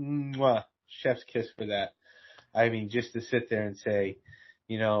chef's kiss for that. I mean, just to sit there and say,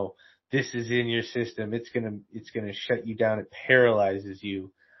 this is in your system. It's gonna shut you down. It paralyzes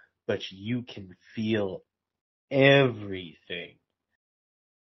you, but you can feel everything.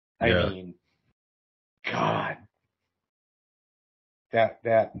 Yeah. I mean, God,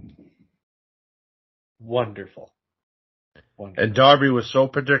 that wonderful. And Darby was so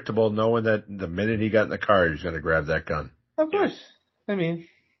predictable, knowing that the minute he got in the car, he was going to grab that gun. Of course. I mean,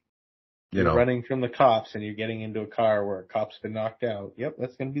 you're running from the cops and you're getting into a car where a cop's been knocked out. Yep,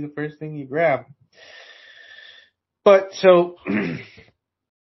 that's going to be the first thing you grab. But so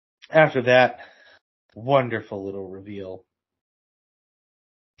after that wonderful little reveal,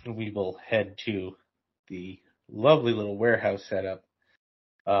 we will head to the lovely little warehouse setup.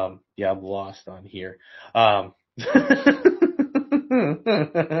 I'm lost on here.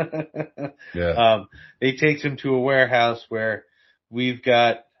 They takes him to a warehouse where we've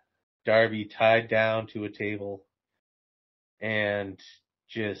got Darby tied down to a table and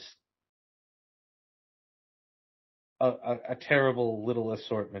just a terrible little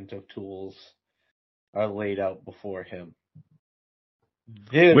assortment of tools are laid out before him.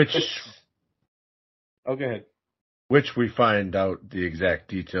 Go ahead. Which we find out the exact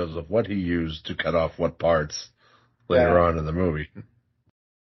details of what he used to cut off what parts later on in the movie.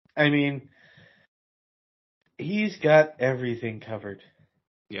 I mean, he's got everything covered.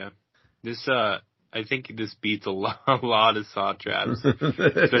 Yeah. This, I think this beats a lot of saw traps,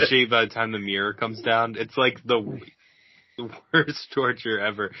 especially by the time the mirror comes down. It's like the worst torture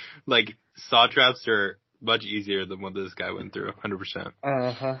ever. Like, saw traps are much easier than what this guy went through, 100%.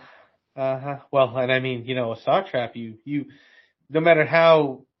 Uh-huh. Well, and I mean, a saw trap, no matter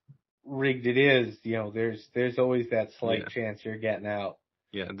how rigged it is, there's always that slight chance you're getting out.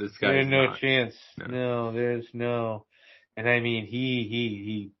 Yeah, this There's guy's no not. chance. No. No, there's no. And I mean,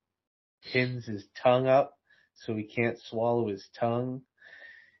 he pins his tongue up so he can't swallow his tongue,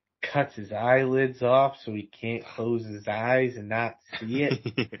 cuts his eyelids off so he can't close his eyes and not see it.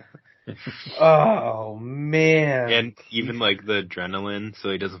 Oh man! And even like the adrenaline,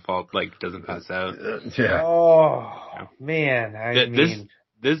 so he doesn't doesn't pass out. Yeah. Oh man! I mean,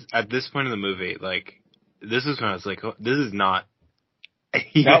 this at this point in the movie, like, this is when I was like, oh, this is not.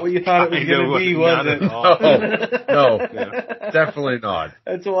 Not what you thought it was going to be, was it? At all. No, definitely not.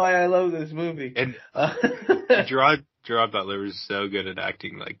 That's why I love this movie. And Gerard Butler was so good at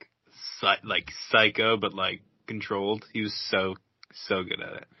acting like psycho, but like controlled. He was so good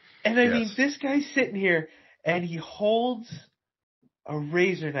at it. And I mean, this guy's sitting here and he holds a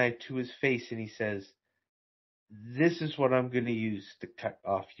razor knife to his face and he says, "This is what I'm going to use to cut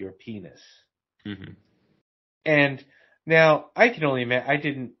off your penis." Mm-hmm. And now, I can only imagine, I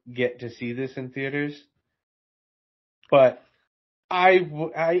didn't get to see this in theaters, but I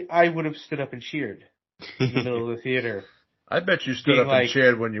would have stood up and cheered in the middle of the theater. I bet you stood up and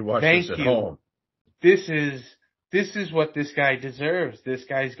cheered when you watched this at home. This is what this guy deserves. This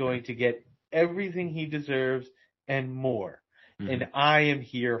guy's going to get everything he deserves and more. Mm-hmm. And I am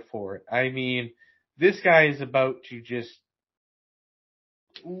here for it. I mean, this guy is about to just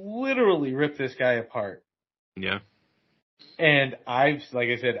literally rip this guy apart. Yeah. And I've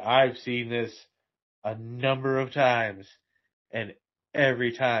seen this a number of times, and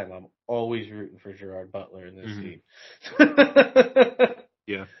every time I'm always rooting for Gerard Butler in this scene.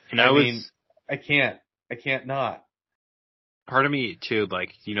 Yeah. And I can't not. Part of me too,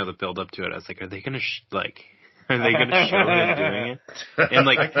 like, the build up to it, I was like, are they gonna show him doing it? And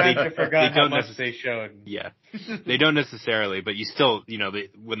like, I kind of forgot how much they showed. Yeah. They don't necessarily, but you still,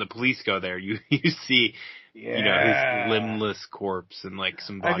 when the police go there, you see, his limbless corpse and like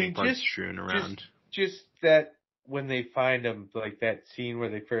some body parts strewn around. Just that when they find him, like that scene where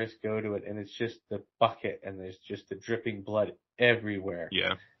they first go to it and it's just the bucket and there's just the dripping blood everywhere.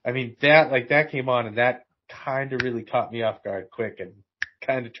 Yeah. I mean, that came on and that kind of really caught me off guard quick and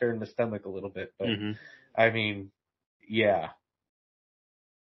kind of turned my stomach a little bit. But I mean, yeah.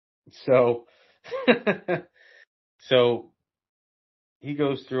 So, so he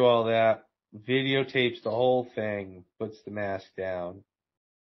goes through all that, videotapes the whole thing, puts the mask down.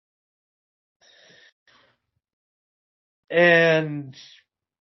 And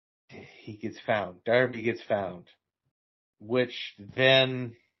he gets found. Darby gets found, which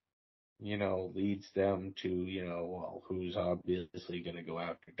then, leads them to, who's obviously going to go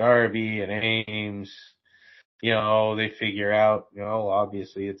after Darby and Ames. They figure out,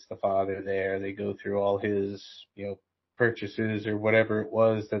 obviously it's the father there. They go through all his, purchases or whatever it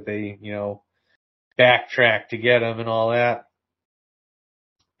was that they, backtrack to get him and all that.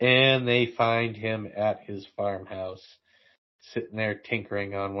 And they find him at his farmhouse, sitting there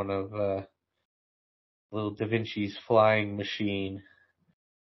tinkering on one of little Da Vinci's flying machine.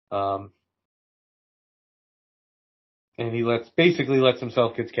 And he basically lets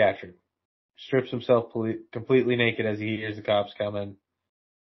himself get captured. Strips himself completely naked as he hears the cops coming.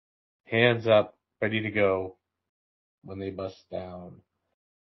 Hands up, ready to go when they bust down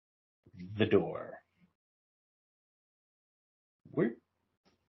the door.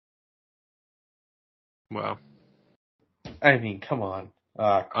 Wow. I mean, come on.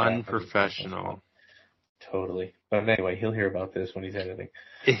 Unprofessional. Totally. But anyway, he'll hear about this when he's editing.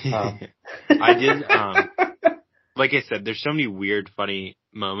 I did, like I said, there's so many weird, funny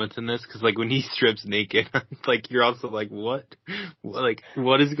moments in this, because like when he strips naked, like you're also like, what? Like,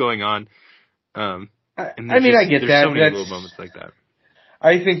 what is going on? I get that. So many little moments like that.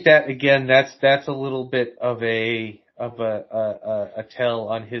 I think that again, that's a little bit of a tell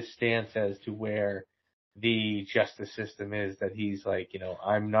on his stance as to where the justice system is, that he's like,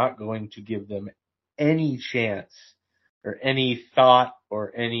 I'm not going to give them any chance or any thought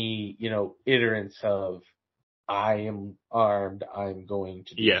or any, iterance of, I am armed, I'm going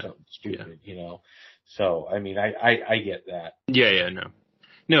to do something stupid, So, I mean, I get that. Yeah, no.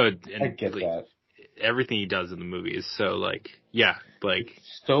 I get that. Everything he does in the movie is so, like,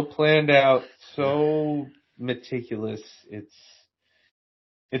 so planned out, so meticulous.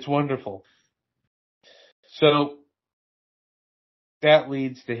 It's wonderful. So, that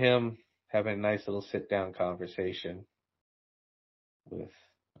leads to him having a nice little sit-down conversation with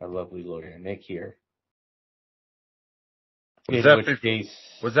our lovely lawyer, Nick, here. Was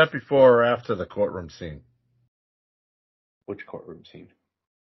that before or after the courtroom scene? Which courtroom scene?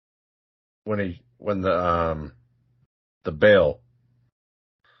 when the bail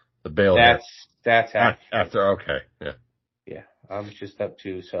hit. That's After, okay. Yeah. Yeah, I'm just up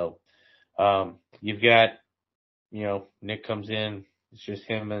to. So, you've got, Nick comes in. It's just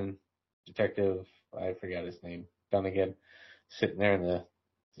him and Detective, I forgot his name, Dunnigan, sitting there in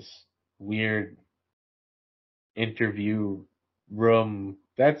this weird interview room.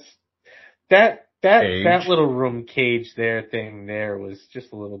 That little room cage thing there was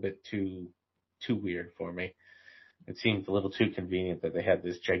just a little bit too weird for me. It seemed a little too convenient that they had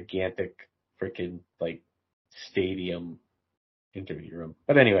this gigantic freaking stadium interview room.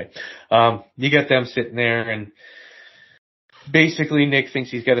 But anyway, you got them sitting there, and basically Nick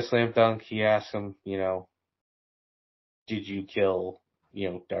thinks he's got a slam dunk. He asks him, did you kill,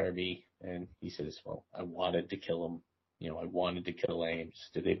 Darby? And he says, well, I wanted to kill him. I wanted to kill Ames.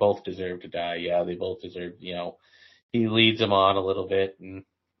 Did they both deserve to die? Yeah, they both deserve, he leads him on a little bit, and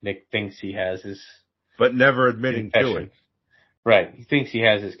Nick thinks he has his but never admitting confession. to it. Right. He thinks he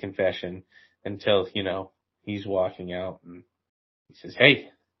has his confession until, he's walking out, and he says, hey,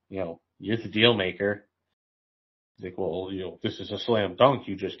 you're the deal maker. He's like, well, this is a slam dunk.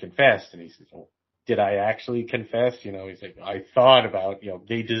 You just confessed. And he says, well, did I actually confess? He's like, I thought about,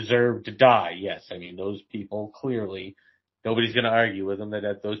 they deserve to die. Yes. I mean, those people clearly, nobody's going to argue with them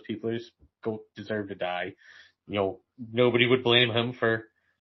that those people deserve to die. Nobody would blame him for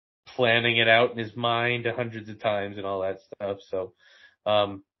planning it out in his mind hundreds of times and all that stuff. So,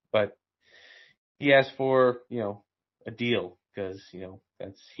 but he asked for, a deal because,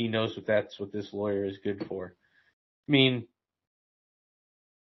 he knows that's what this lawyer is good for. I mean,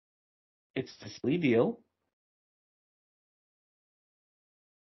 it's the plea deal.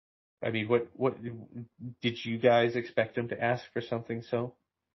 I mean, what did you guys expect him to ask for something so?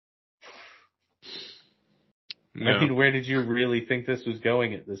 No. I mean, where did you really think this was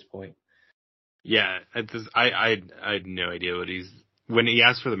going at this point? Yeah, I had no idea when he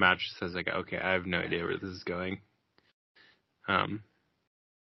asked for the mattress, I was like, okay, I have no idea where this is going.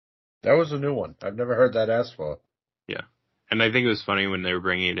 That was a new one. I've never heard that asked for. Yeah. And I think it was funny when they were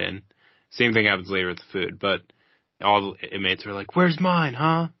bringing it in. Same thing happens later with the food, but all the inmates are like, where's mine,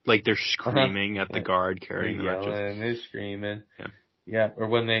 huh? Like they're screaming at the guard carrying the mattress. And they're screaming. Yeah. Yeah. Or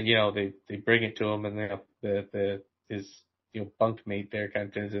when they, they bring it to him and his, bunkmate there kind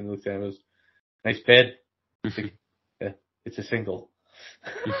of turns into and looks at him and goes, nice bed. It's a single.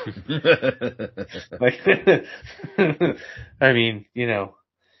 I mean,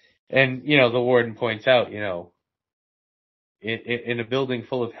 and, the warden points out, in a building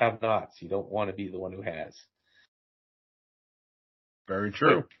full of have-nots, you don't want to be the one who has. Very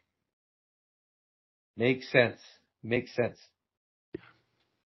true. Makes sense.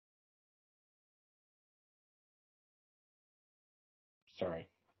 Sorry.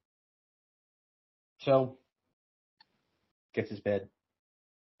 So, gets his bed,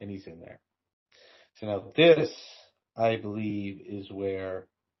 and he's in there. So now this, I believe, is where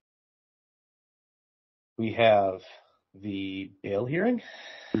we have the bail hearing.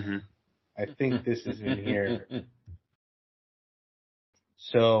 Mm-hmm. I think this is in here.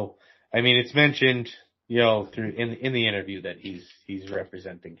 So, I mean, it's mentioned, through in the interview that he's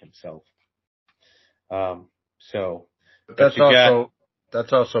representing himself. So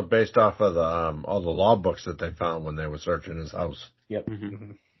that's also based off of the all the law books that they found when they were searching his house. Yep.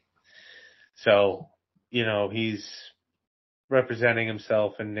 Mm-hmm. So, he's representing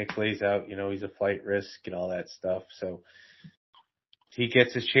himself, and Nick lays out, he's a flight risk and all that stuff. So he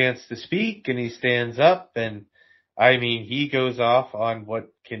gets his chance to speak, and he stands up, and I mean, he goes off on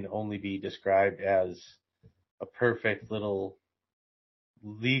what can only be described as a perfect little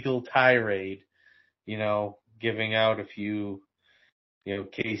legal tirade, giving out a few,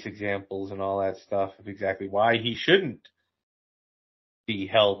 case examples and all that stuff of exactly why he shouldn't be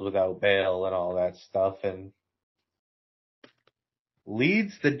held without bail and all that stuff, and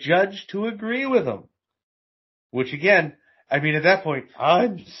leads the judge to agree with him. Which again, I mean, at that point,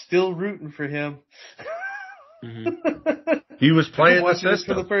 I'm still rooting for him. Mm-hmm. He was playing the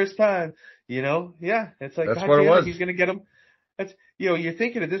system for the first time, Yeah, it's like, that's God what damn it was. He's going to get him. That's, you're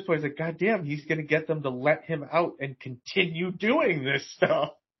thinking at this point, it's like, God damn, he's going to get them to let him out and continue doing this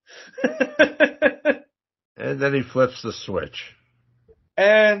stuff. And then he flips the switch.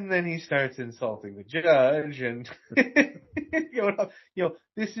 And then he starts insulting the judge and,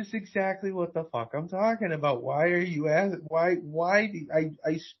 this is exactly what the fuck I'm talking about. Why are you why do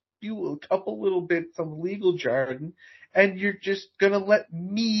I spew a couple little bits of legal jargon and you're just gonna let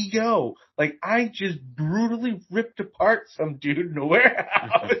me go? Like, I just brutally ripped apart some dude in a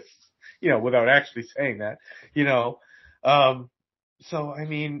warehouse, without actually saying that, So, I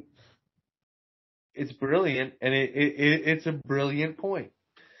mean, it's brilliant, and it's a brilliant point.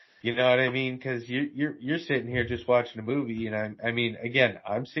 You know what I mean? Because you're sitting here just watching a movie, and I mean, again,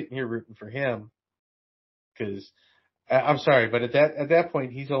 I'm sitting here rooting for him because I'm sorry, but at that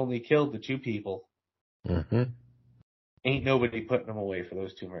point, he's only killed the 2 people. Mm-hmm. Ain't nobody putting him away for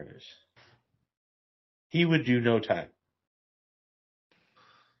those 2 murders. He would do no time.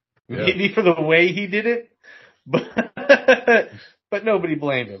 Yeah. Maybe for the way he did it, but but nobody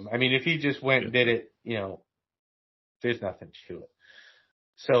blamed him. I mean, if he just went and did it, you know, there's nothing to it.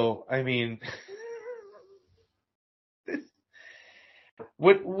 So, I mean,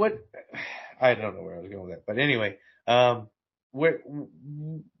 what I don't know where I was going with that, but anyway,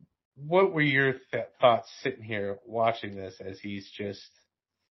 what were your thoughts sitting here watching this as he's just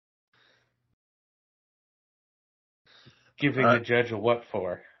giving the judge a what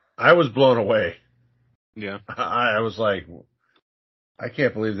for? I was blown away. Yeah. I was like, I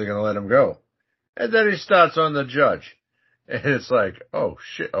can't believe they're going to let him go. And then he starts on the judge. And it's like, oh,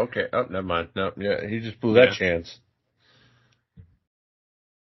 shit, okay. Oh, never mind. No, yeah, he just blew that chance.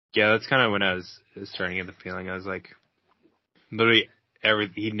 Yeah, that's kind of when I was starting to get the feeling. I was like, literally,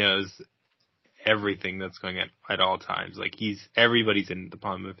 he knows everything that's going on at all times. Like, everybody's in the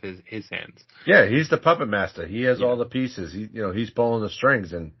palm of his hands. Yeah, he's the puppet master. He has all the pieces. He's pulling the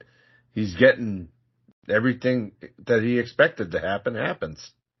strings, and he's getting everything that he expected to happen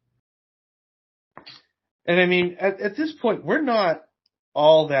happens. And I mean, at this point, we're not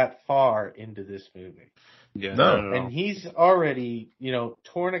all that far into this movie. Yeah, no. And he's already,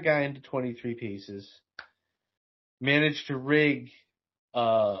 torn a guy into 23 pieces, managed to rig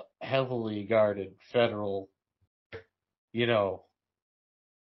a heavily guarded federal,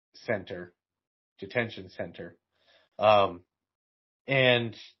 detention center.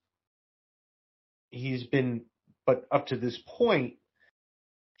 And but up to this point,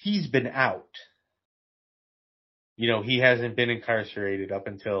 he's been out. He hasn't been incarcerated up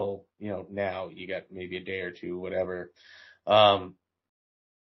until, now you got maybe a day or two, whatever.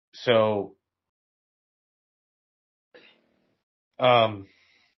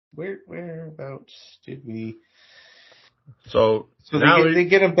 Whereabouts did we? So they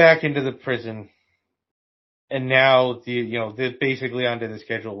get him back into the prison, and now they're basically onto the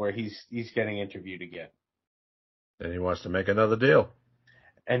schedule where he's getting interviewed again. And he wants to make another deal.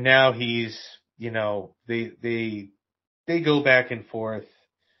 And now he's, they go back and forth.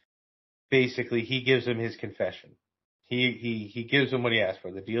 Basically, he gives him his confession. He gives him what he asked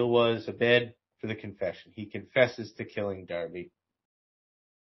for. The deal was a bed for the confession. He confesses to killing Darby.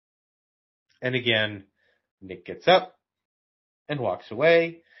 And again, Nick gets up and walks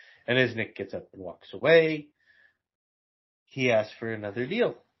away. And as Nick gets up and walks away, he asks for another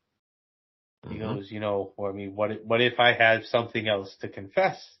deal. He goes, what if I have something else to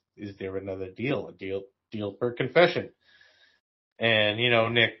confess? Is there another deal? A deal per confession? And,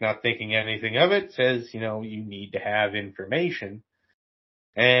 Nick, not thinking anything of it, says, you need to have information.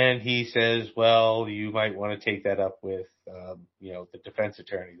 And he says, well, you might want to take that up with, the defense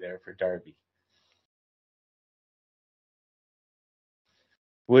attorney there for Darby.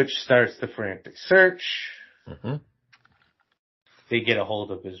 Which starts the frantic search. Mm-hmm. They get a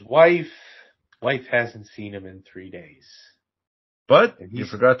hold of his wife. Wife hasn't seen him in 3 days. But you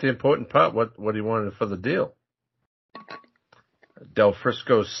forgot the important part, what he wanted for the deal. Del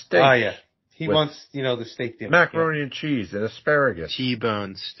Frisco steak. Oh, yeah. He wants, the steak dinner. Macaroni and cheese and asparagus.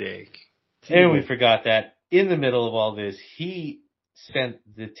 T-bone steak. And we forgot that in the middle of all this, he sent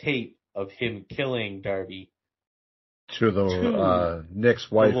the tape of him killing Darby to Nick's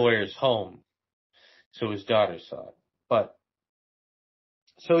wife. The lawyer's home. So his daughter saw it. But,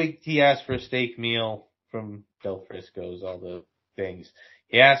 so he asked for a steak meal from Del Frisco's, all the things.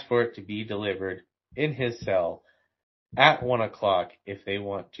 He asked for it to be delivered in his cell at 1:00 if they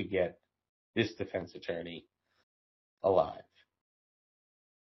want to get this defense attorney alive.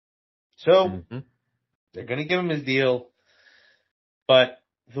 So, they're going to give him his deal, but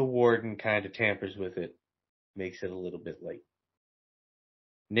the warden kind of tampers with it, makes it a little bit late.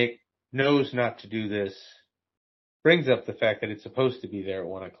 Nick knows not to do this, brings up the fact that it's supposed to be there at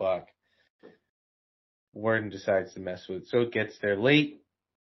 1:00. Warden decides to mess with it, so it gets there late.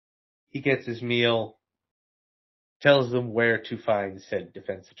 He gets his meal, tells them where to find said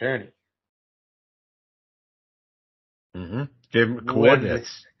defense attorney. Gave him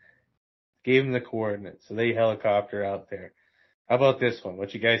coordinates. Gave him the coordinates, so they helicopter out there. How about this one?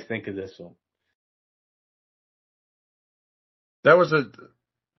 What you guys think of this one? That was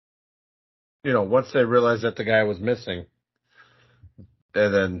once they realized that the guy was missing,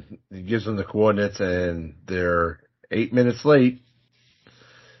 and then he gives them the coordinates, and they're 8 minutes late.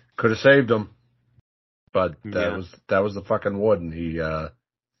 Could have saved them. But that was the fucking warden. He,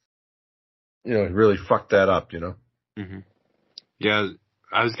 he really fucked that up, Mm-hmm. Yeah,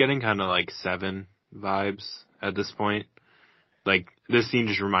 I was getting kind of like Seven vibes at this point. Like, this scene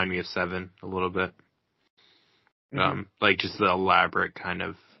just reminded me of Seven a little bit. Mm-hmm. Like just the elaborate kind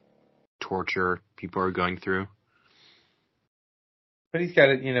of torture people are going through. But he's got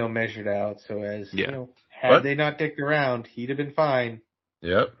it, measured out. So had they not dicked around, he'd have been fine.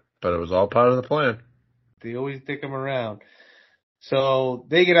 Yep. But it was all part of the plan. They always dick him around. So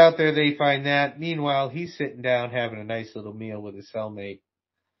they get out there, they find that. Meanwhile, he's sitting down having a nice little meal with his cellmate,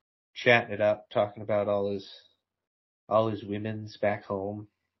 chatting it up, talking about all his women's back home,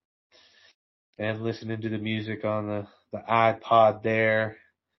 and listening to the music on the iPod there,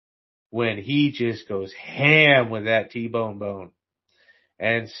 when he just goes ham with that T-bone bone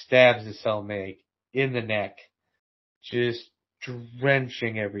and stabs his cellmate in the neck, just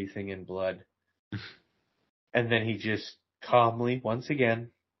drenching everything in blood. And then he just calmly, once again,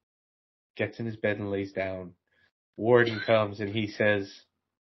 gets in his bed and lays down. Warden comes and he says,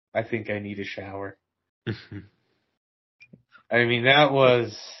 "I think I need a shower." I mean, that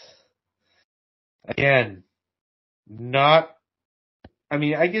was, again,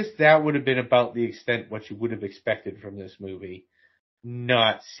 I guess that would have been about the extent what you would have expected from this movie.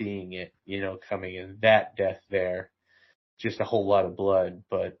 Not seeing it, coming in, that death there. Just a whole lot of blood,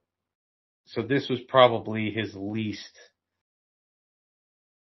 but so this was probably his least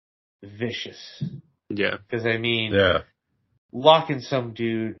vicious. Yeah. Because yeah. Locking some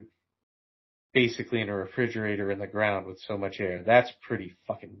dude basically in a refrigerator in the ground with so much air, that's pretty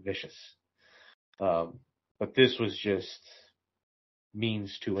fucking vicious. But this was just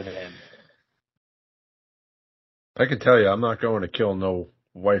means to an end. I can tell you, I'm not going to kill no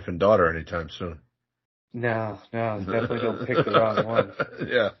wife and daughter anytime soon. No, definitely don't pick the wrong one.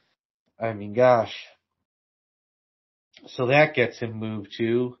 Yeah. I mean, gosh. So that gets him moved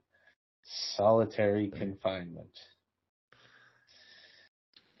to solitary confinement.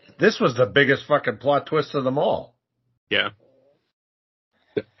 This was the biggest fucking plot twist of them all. Yeah.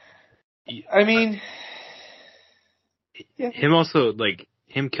 I mean, him also, like,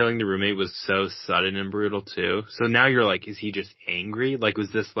 him killing the roommate was so sudden and brutal too. So now you're like, is he just angry? Like, was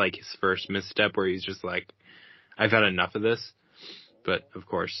this like his first misstep where he's just like, I've had enough of this? But of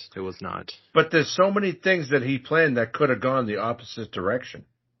course it was not. But there's so many things that he planned that could have gone the opposite direction.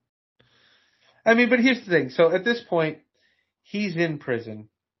 I mean, but here's the thing. So at this point, he's in prison.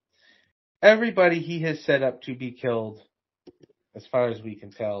 Everybody he has set up to be killed, as far as we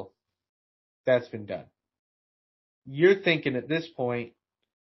can tell, that's been done. You're thinking at this point,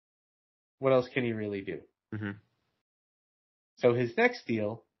 what else can he really do? Mm-hmm. So his next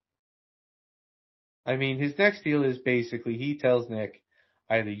deal is basically he tells Nick,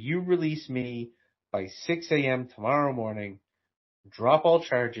 either you release me by 6 a.m. tomorrow morning, drop all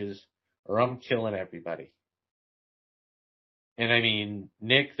charges, or I'm killing everybody. And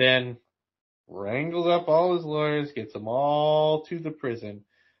Nick then wrangles up all his lawyers, gets them all to the prison,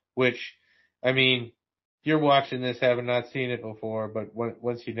 which, you're watching this having not seen it before, but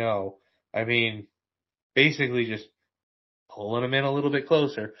once you know, basically just pulling them in a little bit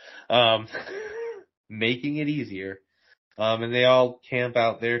closer, making it easier. And they all camp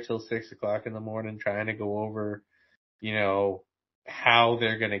out there till 6 o'clock in the morning trying to go over, how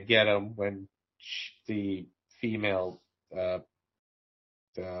they're going to get them when the female,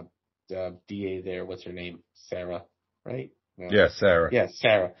 DA there, what's her name? Sarah, right? No. Yeah, Sarah. Yeah,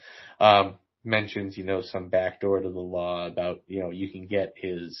 Sarah. Mentions, some backdoor to the law about, you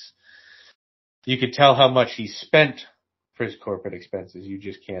could tell how much he spent for his corporate expenses. You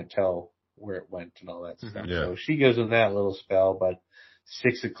just can't tell where it went and all that stuff. Yeah. So she gives him that little spell, but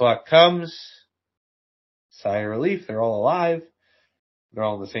 6 o'clock comes, sigh of relief, they're all alive. They're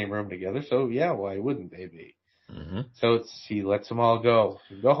all in the same room together. So yeah, why wouldn't they be? Mm-hmm. So he lets them all go.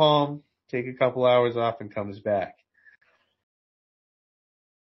 Go home, take a couple hours off, and comes back.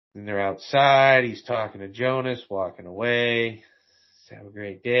 And they're outside. He's talking to Jonas, walking away. Have a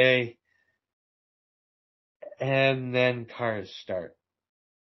great day. And then cars start.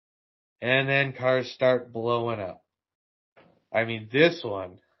 And then cars start blowing up. This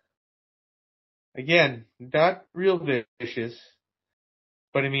one, again, not real vicious.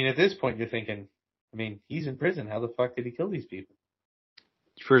 But at this point you're thinking, he's in prison. How the fuck did he kill these people?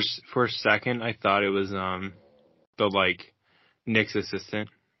 For a second, I thought it was Nick's assistant.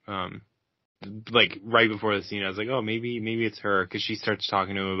 Right before the scene, I was like, oh, maybe it's her, because she starts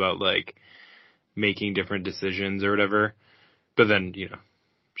talking to him about making different decisions or whatever. But then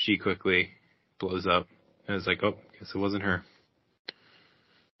she quickly blows up, and I was like, oh, guess it wasn't her.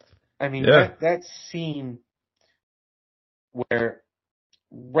 I mean, Yeah. that scene where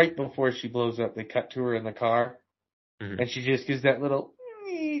right before she blows up, they cut to her in the car, Mhm. and she just gives that little.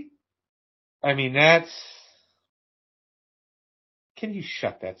 I mean, that's. Can you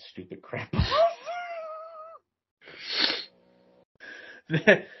shut that stupid crap off?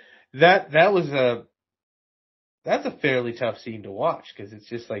 that was that's a fairly tough scene to watch because it's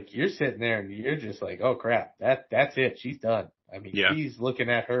just like you're sitting there and you're just like, oh crap, that's it, she's done. I mean, Yeah. she's looking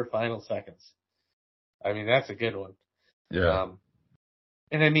at her final seconds. I mean, that's a good one. Yeah.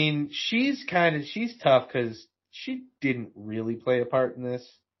 And I mean, she's tough because she didn't really play a part in this.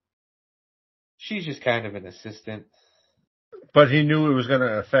 She's just kind of an assistant. But he knew it was going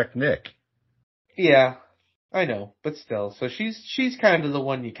to affect Nick. Yeah, I know, but still. So she's kind of the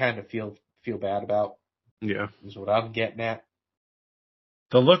one you kind of feel bad about. Yeah. Is what I'm getting at.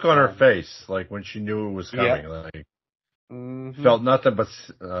 The look on her face, like when she knew it was coming, Yeah. like Mm-hmm. felt nothing but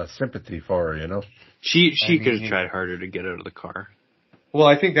sympathy for her, you know. She could have tried harder to get out of the car. Well,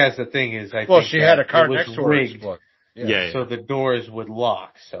 I think that's the thing is She had a car next to her. rigged, Yeah. so the doors would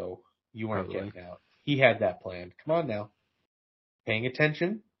lock, so you weren't Probably. getting out. He had that planned. Come on now, paying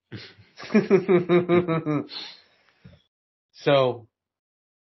attention. So,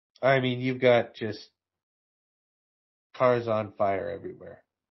 I mean, you've got just cars on fire everywhere.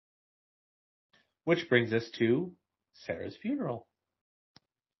 Which brings us to Sarah's funeral.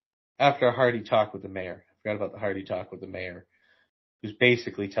 After a hearty talk with the mayor. I forgot about the hearty talk with the mayor, who's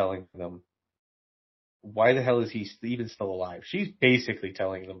basically telling them, why the hell is he even still alive? She's basically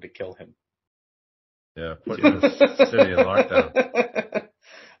telling them to kill him. Yeah, putting the city in lockdown.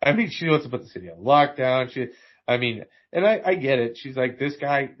 I mean, she wants to put the city on lockdown. And I get it. She's like, this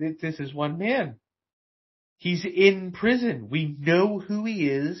guy, this is one man. He's in prison. We know who he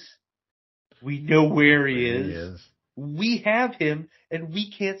is. We know where he is. We have him, and we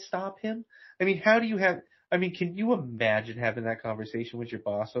can't stop him. I mean, can you imagine having that conversation with your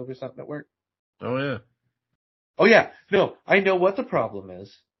boss over something at work? Oh, yeah. Oh, yeah. No, I know what the problem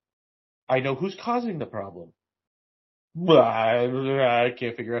is. I know who's causing the problem. Well, I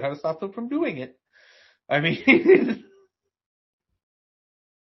can't figure out how to stop them from doing it. I mean...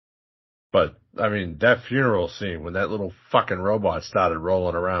 But, I mean, that funeral scene, when that little fucking robot started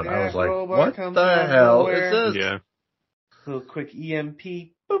rolling around, I was like, what the hell is this? Yeah. Little quick EMP.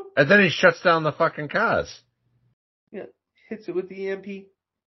 Boop. And then he shuts down the fucking cars. Yeah. Hits it with the EMP.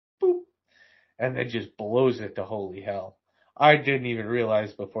 Boop. And then just blows it to holy hell. I didn't even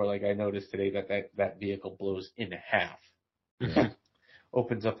realize before, like I noticed today, that vehicle blows in half.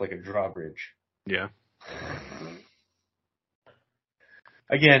 Opens up like a drawbridge. Yeah.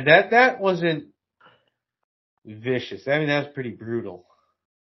 Again, that wasn't vicious. I mean, that was pretty brutal.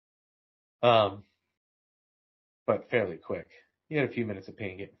 But fairly quick. You had a few minutes of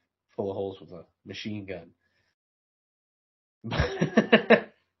pain getting full of holes with a machine gun.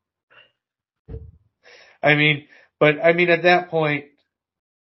 I mean, at that point,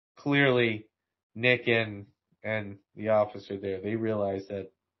 clearly, Nick and the officer there, they realize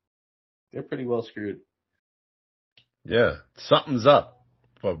that they're pretty well screwed. Yeah, something's up.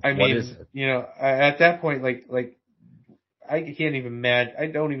 But what is it? You know, at that point, like I can't even imagine. I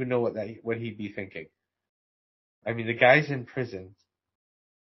don't even know what he'd be thinking. I mean, the guy's in prison.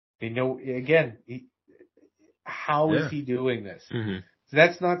 They know again. How is he doing this? Mm-hmm. So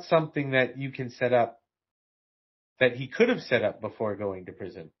that's not something that you can set up. That he could have set up before going to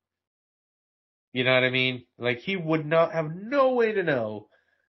prison. You know what I mean? Like he would not have no way to know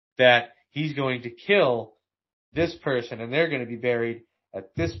that he's going to kill this person and they're going to be buried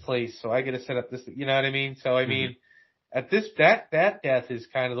at this place. So I got to set up this. You know what I mean? So I mean, at this that death is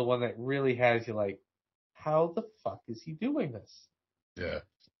kind of the one that really has you like, how the fuck is he doing this? Yeah.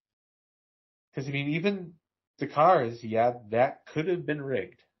 Because I mean, even the cars, that could have been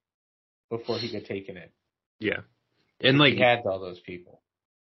rigged before he got taken in. Yeah. And like, he had all those people.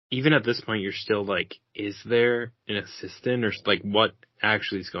 Even at this point, you're still like, is there an assistant or like what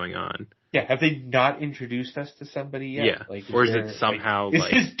actually is going on? Yeah, have they not introduced us to somebody yet? Yeah, like, or is it somehow is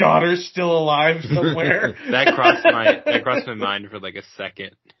his daughter still alive somewhere? that crossed my mind for like a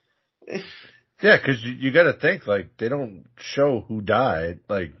second. Yeah, because you got to think like they don't show who died,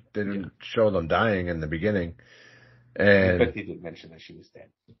 like they didn't show them dying in the beginning, and but they did mention that she was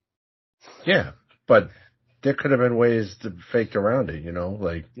dead. Yeah, but there could have been ways to fake around it, you know,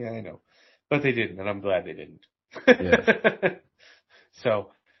 like. Yeah, I know, but they didn't, and I'm glad they didn't. Yeah.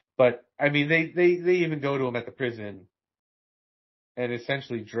 So, but I mean, they even go to him at the prison and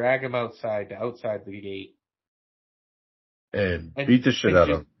essentially drag him outside the gate and beat the shit out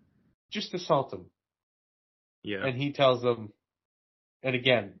of him. Just assault him. Yeah. And he tells them, And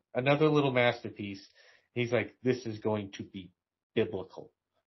again, another little masterpiece. He's like, this is going to be biblical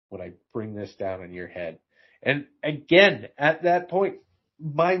when I bring this down on your head. And again, at that point,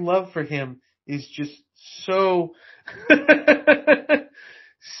 my love for him is just so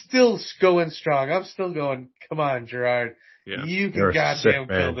still going strong. I'm still going, come on, Gerard. Yeah. You can You're a goddamn sick kill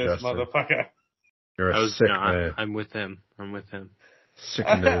man, this Justin. motherfucker. You're a sick man. I'm with him. Sick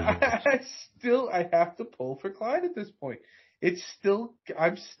individual. I have to pull for Clyde at this point.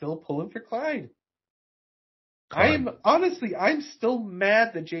 I'm still pulling for Clyde. Clyde. I'm still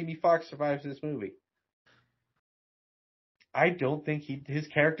mad that Jamie Foxx survives this movie. I don't think his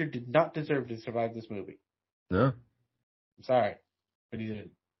character did not deserve to survive this movie. No. I'm sorry, but he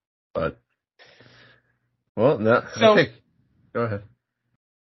did. But, well, no. So- I think, go ahead.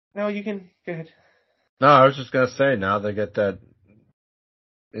 No, you can go ahead. No, I was just going to say, now they get that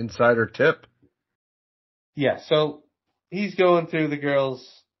insider tip. Yeah, so he's going through the girl's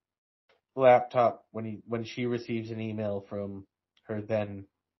laptop when she receives an email from her then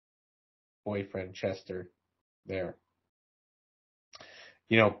boyfriend Chester there.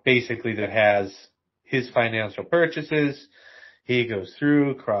 You know, basically that has his financial purchases. He goes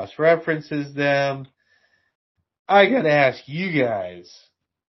through, cross-references them. I gotta ask you guys,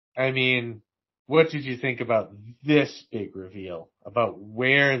 I mean, what did you think about this big reveal? About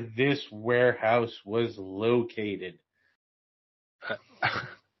where this warehouse was located?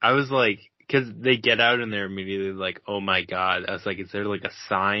 I was like, because they get out and they're immediately like, oh my god. I was like, is there like a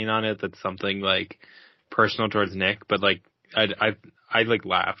sign on it that's something like personal towards Nick? But like, I like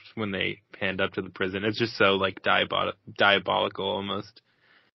laughed when they panned up to the prison. It's just so like diabolical almost.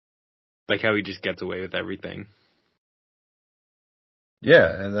 Like how he just gets away with everything.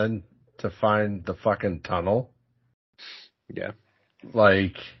 Yeah, and then to find the fucking tunnel. Yeah.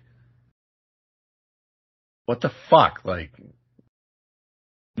 Like, what the fuck? Like,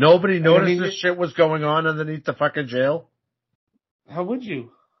 nobody noticed this shit was going on underneath the fucking jail? How would you?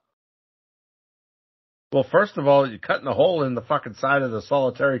 Well, first of all, you're cutting a hole in the fucking side of the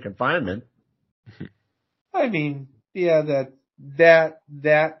solitary confinement. I mean, yeah,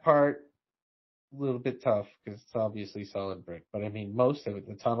 that part, a little bit tough because it's obviously solid brick. But I mean, most of it,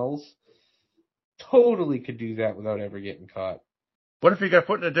 the tunnels, totally could do that without ever getting caught. What if he got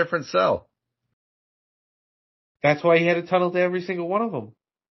put in a different cell? That's why he had a tunnel to every single one of them.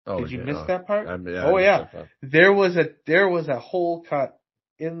 Oh, Did you yeah, miss no. that part? I missed that part. There was a hole cut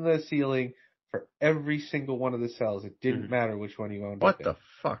in the ceiling for every single one of the cells. It didn't matter which one he wound What up in. the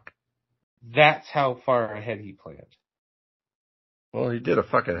fuck? That's how far ahead he planned. Well, he did a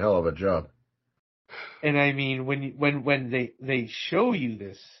fucking hell of a job. And I mean, when they show you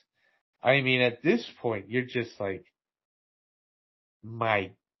this, I mean, at this point, you're just like,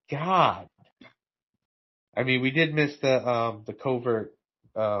 my God. I mean, we did miss the covert,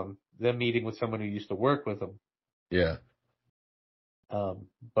 the meeting with someone who used to work with him. Yeah.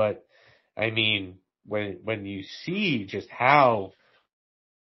 But I mean, when you see just how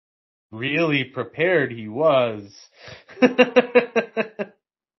really prepared he was,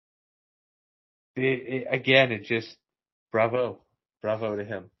 it just bravo to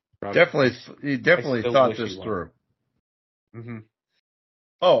him. Bravo. He definitely thought this through. Mm-hmm.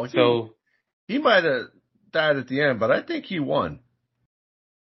 Oh, so he might have died at the end, but I think he won.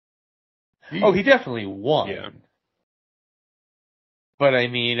 He definitely won. Yeah. But I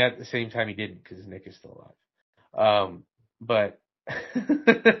mean, at the same time, he didn't because Nick is still alive. But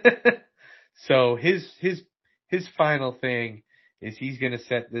so his final thing is he's going to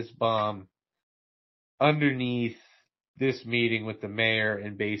set this bomb underneath this meeting with the mayor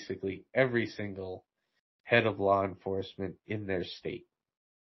and basically every single head of law enforcement in their state.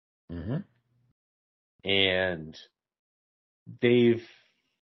 Mm-hmm. And they've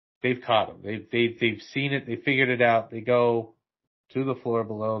caught him. They've seen it. They figured it out. They go to the floor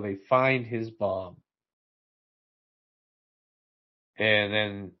below. They find his bomb. And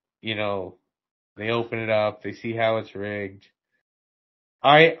then, they open it up. They see how it's rigged.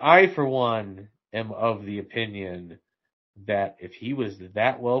 I for one am of the opinion that if he was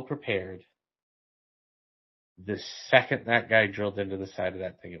that well prepared, the second that guy drilled into the side of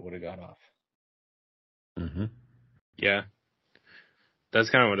that thing, it would have gone off. Mm-hmm. Yeah. That's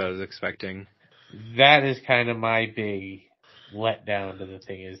kind of what I was expecting. That is kind of my big letdown to the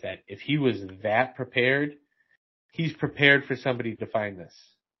thing, is that if he was that prepared, he's prepared for somebody to find this.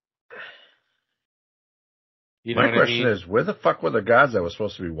 You know My question I mean? is, where the fuck were the guys that were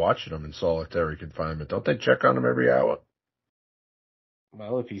supposed to be watching him in solitary confinement? Don't they check on him every hour?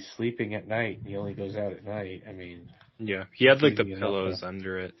 Well, if he's sleeping at night, he only goes out at night. I mean, yeah, he had like the easy enough, pillows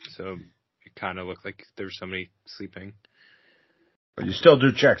under it, so it kind of looked like there was somebody sleeping. But you still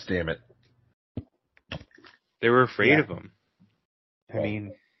do checks, damn it. They were afraid Yeah. of him. I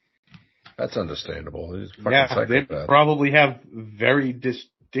mean, That's understandable. He's a fucking yeah, they psychopath. probably have very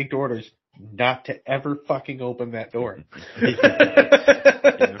distinct orders not to ever fucking open that door.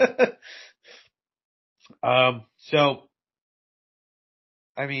 So,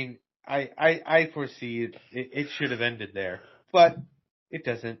 I mean, I foresee it should have ended there, but it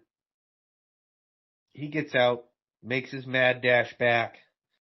doesn't. He gets out, makes his mad dash back.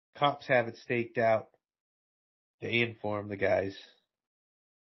 Cops have it staked out. They inform the guys.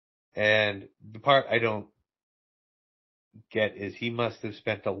 And the part I don't get is he must have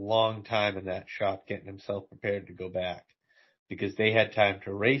spent a long time in that shop getting himself prepared to go back, because they had time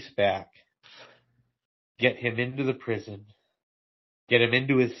to race back, get him into the prison, get him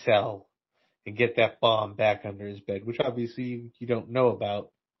into his cell, and get that bomb back under his bed, which obviously you don't know about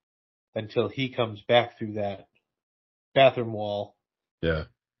until he comes back through that bathroom wall Yeah.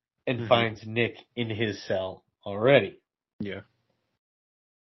 and finds Nick in his cell already. Yeah.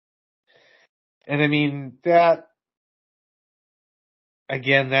 And I mean, that,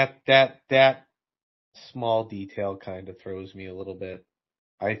 again, that small detail kind of throws me a little bit.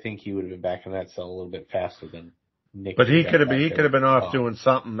 I think he would have been back in that cell a little bit faster than Nick. But he got could have back been, he there could have been with the off bomb. doing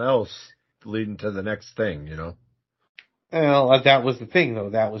something else leading to the next thing, you know? Well, that was the thing, though.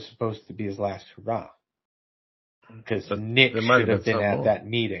 That was supposed to be his last hurrah. Because But Nick there might should have have been been some at more. that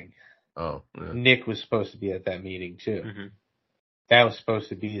meeting. Oh, yeah. Nick was supposed to be at that meeting, too. Mm-hmm. That was supposed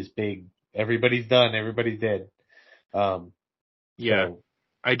to be his big, everybody's done, everybody's dead. Yeah. So,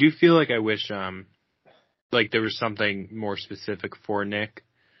 I do feel like I wish, like there was something more specific for Nick.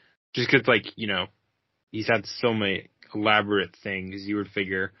 Just cause like, you know, he's had so many elaborate things you would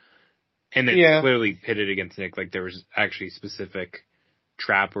figure. And it clearly pitted against Nick, like there was actually a specific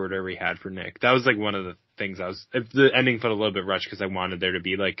trap or whatever he had for Nick. That was like one of the things if the ending felt a little bit rushed because I wanted there to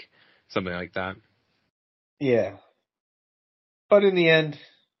be like something like that. yeah. But in the end,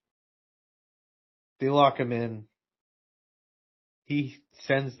 they lock him in. He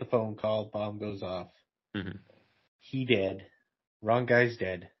sends the phone call, bomb goes off. Mm-hmm. He dead. Wrong guy's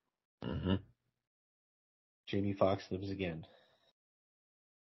dead. Mm-hmm. Jamie Foxx lives again.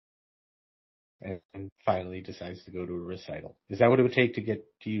 And finally decides to go to a recital. Is that what it would take to get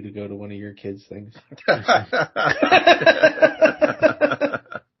you to go to one of your kids' things?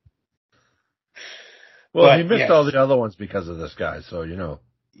 Well, But, he missed yes. all the other ones because of this guy, so, you know.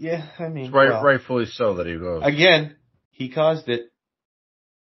 Yeah, I mean, It's well, rightfully so that he goes. again, he caused it.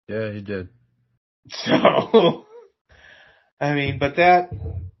 Yeah, he did. So, I mean,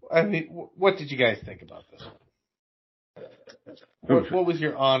 what did you guys think about this one? What was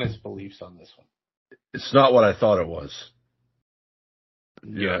your honest beliefs on this one? It's not what I thought it was.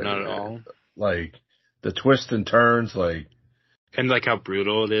 Yeah, not at all. Like, the twists and turns, like... And like how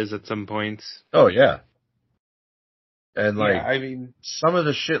brutal it is at some points. Oh, yeah. And, like, Yeah, I mean, some of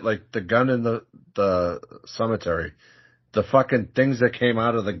the shit, like the gun in the cemetery, the fucking things that came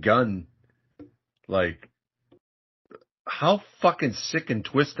out of the gun, like, how fucking sick and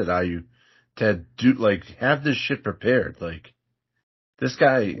twisted are you to do, like, have this shit prepared? Like, this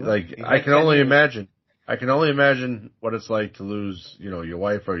guy, like, I can only imagine what it's like to lose, you know, your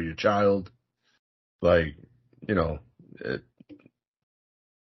wife or your child. Like, you know,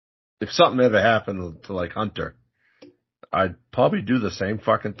 if something ever happened to like Hunter, I'd probably do the same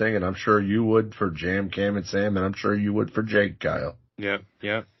fucking thing, and I'm sure you would for Jam, Cam, and Sam, and I'm sure you would for Jake, Kyle. Yeah,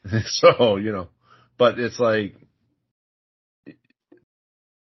 yeah. So, you know, but it's like,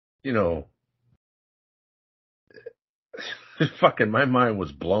 you know, fucking my mind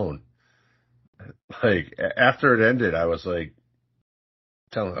was blown. Like, after it ended, I was like,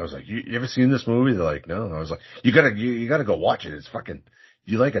 you ever seen this movie? They're like, no. I was like, you gotta go watch it. It's fucking,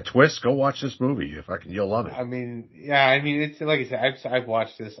 you like a twist? Go watch this movie. You'll love it. I mean, yeah, I mean, it's like I said, I've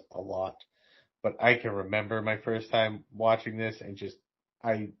watched this a lot, but I can remember my first time watching this and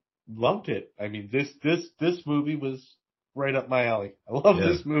I loved it. I mean, this movie was right up my alley. I love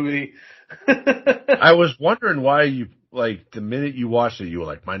this movie. I was wondering why you, like, the minute you watched it, you were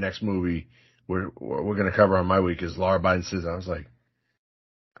like, my next movie we're going to cover on my week is Law Abiding Citizen. I was like,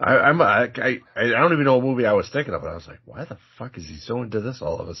 I don't even know what movie I was thinking of, but I was like, why the fuck is he so into this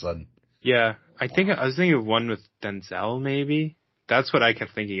all of a sudden? Yeah, I was thinking of one with Denzel, maybe. That's what I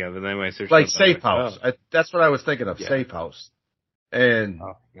kept thinking of, and then when I searched like up, Safe House. oh. That's what I was thinking of, Yeah. Safe House. And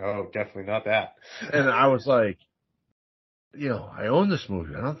no, definitely not that. and I was like, you know, I own this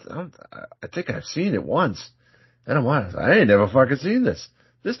movie. I think I've seen it once. And I ain't never fucking seen this.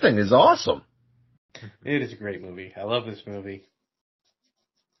 This thing is awesome. It is a great movie. I love this movie.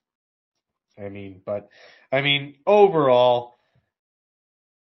 I mean, overall,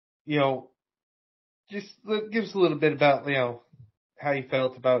 just give us a little bit about, how you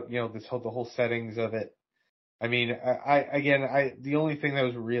felt about, the whole settings of it. I mean, the only thing that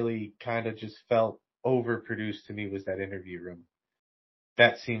was really kind of just felt overproduced to me was that interview room.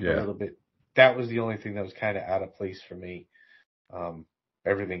 That seemed a little bit, that was the only thing that was kind of out of place for me.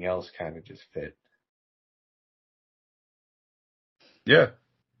 Everything else kind of just fit. Yeah.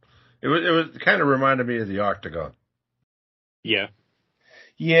 It was kind of reminded me of the Octagon. Yeah.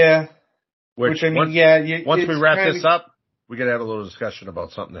 Yeah. Which I mean, once we wrap this up, we could have a little discussion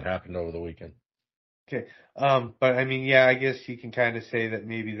about something that happened over the weekend. Okay. But I mean, I guess you can kind of say that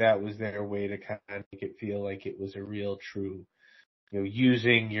maybe that was their way to kind of make it feel like it was a real true,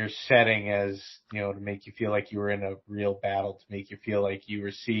 using your setting as, to make you feel like you were in a real battle, to make you feel like you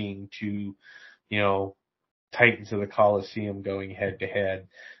were seeing two, Titans of the Colosseum going head to head,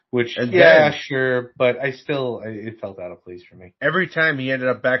 which, sure, but it felt out of place for me. Every time he ended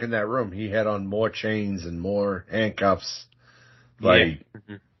up back in that room, he had on more chains and more handcuffs. And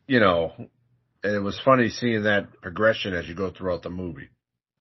it was funny seeing that progression as you go throughout the movie.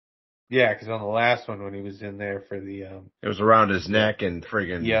 Yeah, because on the last one, when he was in there for the... it was around his neck and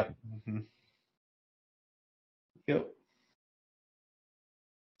friggin'... Yep. Mm-hmm. Yep.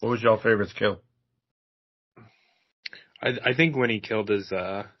 What was your favorite kill? I think when he killed his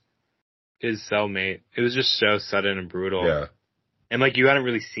cellmate, it was just so sudden and brutal. Yeah. And, you hadn't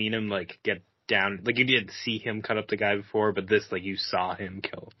really seen him, get down. You didn't see him cut up the guy before, but this, you saw him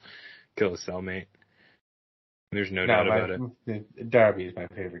kill his cellmate. There's no doubt about it. Darby is my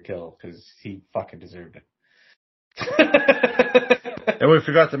favorite kill, because he fucking deserved it. And we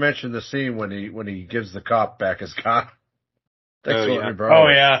forgot to mention the scene when he gives the cop back his car. Thanks for letting me borrow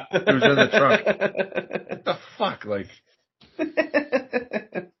it. Yeah. He was in the trunk. What the fuck?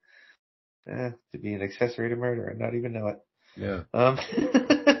 To be an accessory to murder and not even know it. Yeah. How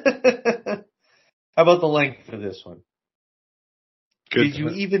about the length for this one? Did you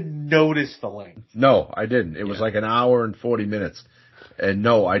even notice the length? No, I didn't. It was like an hour and 40 minutes. And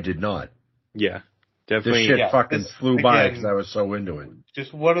no, I did not. Yeah. Definitely. This shit fucking flew by because I was so into it.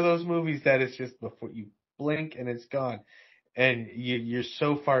 Just one of those movies that is just before you blink and it's gone. And you're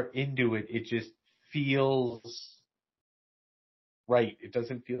so far into it, it just feels right. It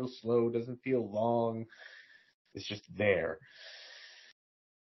doesn't feel slow, doesn't feel long. It's just there.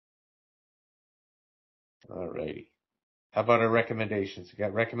 Alrighty. How about our recommendations? You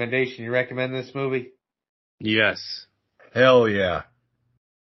got recommendation? You recommend this movie? Yes. Hell yeah.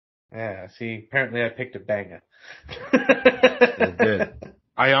 Yeah, see, apparently I picked a banger. You did.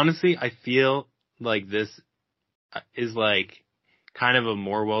 I feel like this is kind of a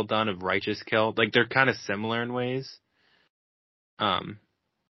more well done of Righteous Kill. They're kind of similar in ways. I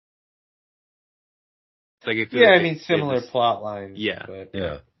feel similar plot lines. Yeah. But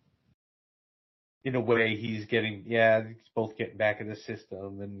yeah. In a way, he's both getting back in the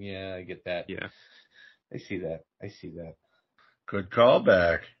system, and I get that. Yeah. I see that. Good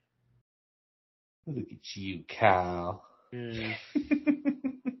callback. Look at you, Kyle.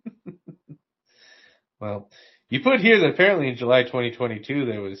 Well, you put here that apparently in July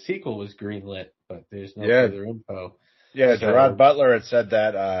 2022 a sequel was greenlit, but there's no further info. Yeah, Gerard Butler had said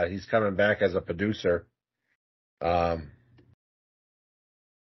that he's coming back as a producer.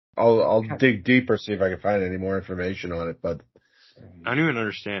 I'll dig deeper, see if I can find any more information on it, but I don't even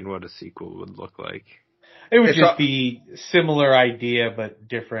understand what a sequel would look like. It would just be similar idea, but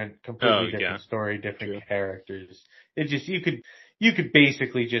different, completely different story, different characters. It just, you could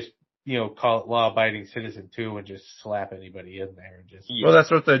basically just, call it Law Abiding Citizen 2 and just slap anybody in there and just. Well,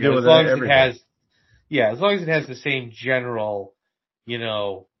 that's what they do with everything. As long as it has the same general,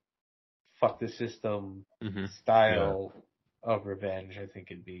 fuck the system style of revenge, I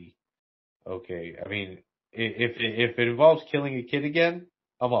think it'd be okay. I mean, if it involves killing a kid again,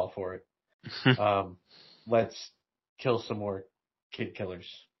 I'm all for it. Let's kill some more kid killers.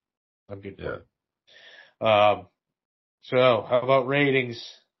 I'm good for it. So how about ratings?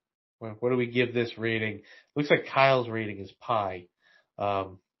 What do we give this rating? Looks like Kyle's rating is pie.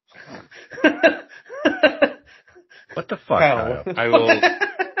 What the fuck, Kyle? I will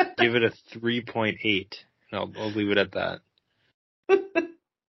give it a 3.8. I'll leave it at that.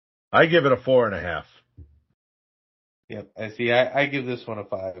 I give it a 4.5. Yep. I see. I give this one a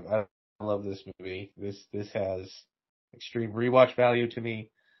 5. I love this movie. This has extreme rewatch value to me.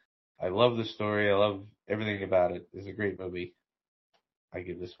 I love the story. I love everything about it. It's a great movie. I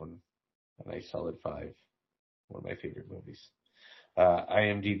give this one a nice solid 5. One of my favorite movies.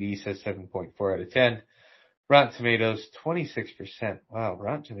 IMDb says 7.4 out of 10. Rotten Tomatoes, 26%. Wow,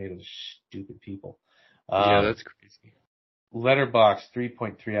 Rotten Tomatoes, stupid people. Yeah, that's crazy. Letterboxd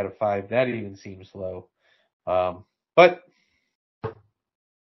 3.3 out of 5. That even seems low. But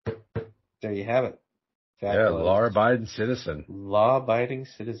there you have it. Law-abiding citizen. Law-abiding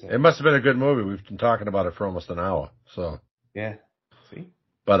citizen. It must have been a good movie. We've been talking about it for almost an hour. So yeah, see.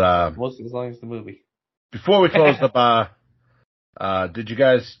 But most as long as the movie. Before we close the bar, did you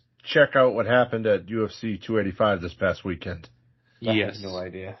guys check out what happened at UFC 285 this past weekend? I Yes. have no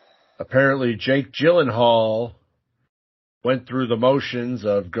idea. Apparently, Jake Gyllenhaal went through the motions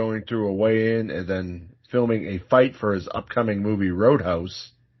of going through a weigh-in and then filming a fight for his upcoming movie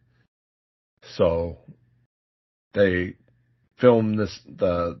Roadhouse. So they filmed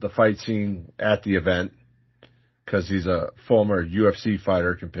the fight scene at the event because he's a former UFC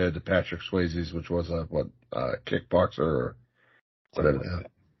fighter compared to Patrick Swayze's, which was a kickboxer or whatever.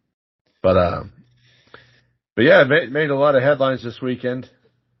 But yeah, it made a lot of headlines this weekend.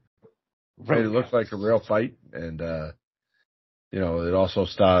 Made it look like a real fight, and it also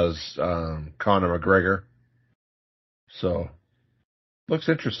stars Conor McGregor. So looks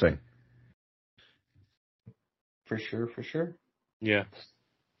interesting. For sure. Yeah.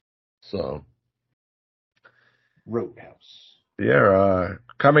 So Roadhouse. Yeah,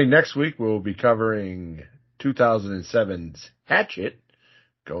 coming next week we'll be covering 2007's Hatchet,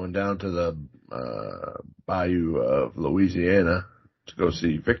 going down to the bayou of Louisiana to go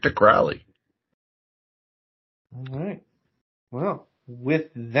see Victor Crowley. All right. Well,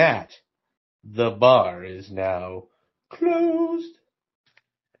 with that, the bar is now closed.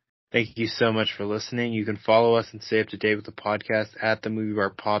 Thank you so much for listening. You can follow us and stay up to date with the podcast at the Movie Bar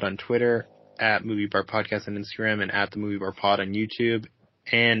Pod on Twitter, at Movie Bar Podcast on Instagram, and at the Movie Bar Pod on YouTube,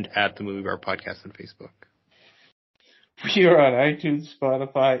 and at the Movie Bar Podcast on Facebook. We are on iTunes,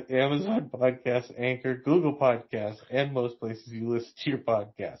 Spotify, Amazon Podcasts, Anchor, Google Podcasts, and most places you listen to your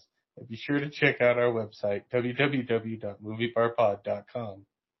podcasts. And be sure to check out our website, www.moviebarpod.com.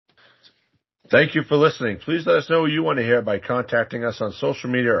 Thank you for listening. Please let us know what you want to hear by contacting us on social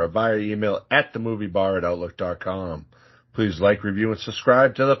media or via email at themoviebar@outlook.com. Please like, review, and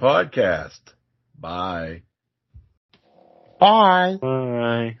subscribe to the podcast. Bye.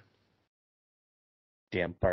 Bye. Damn part.